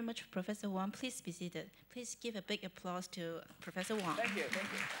you very much, Professor Wong. Please be seated. Please give a big applause to Professor Wong. Thank you, thank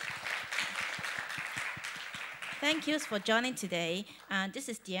you. Thank you for joining today. This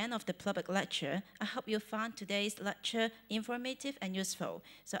is the end of the public lecture. I hope you found today's lecture informative and useful.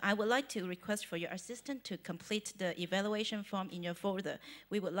 So I would like to request for your assistant to complete the evaluation form in your folder.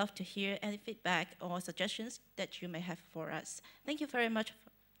 We would love to hear any feedback or suggestions that you may have for us. Thank you very much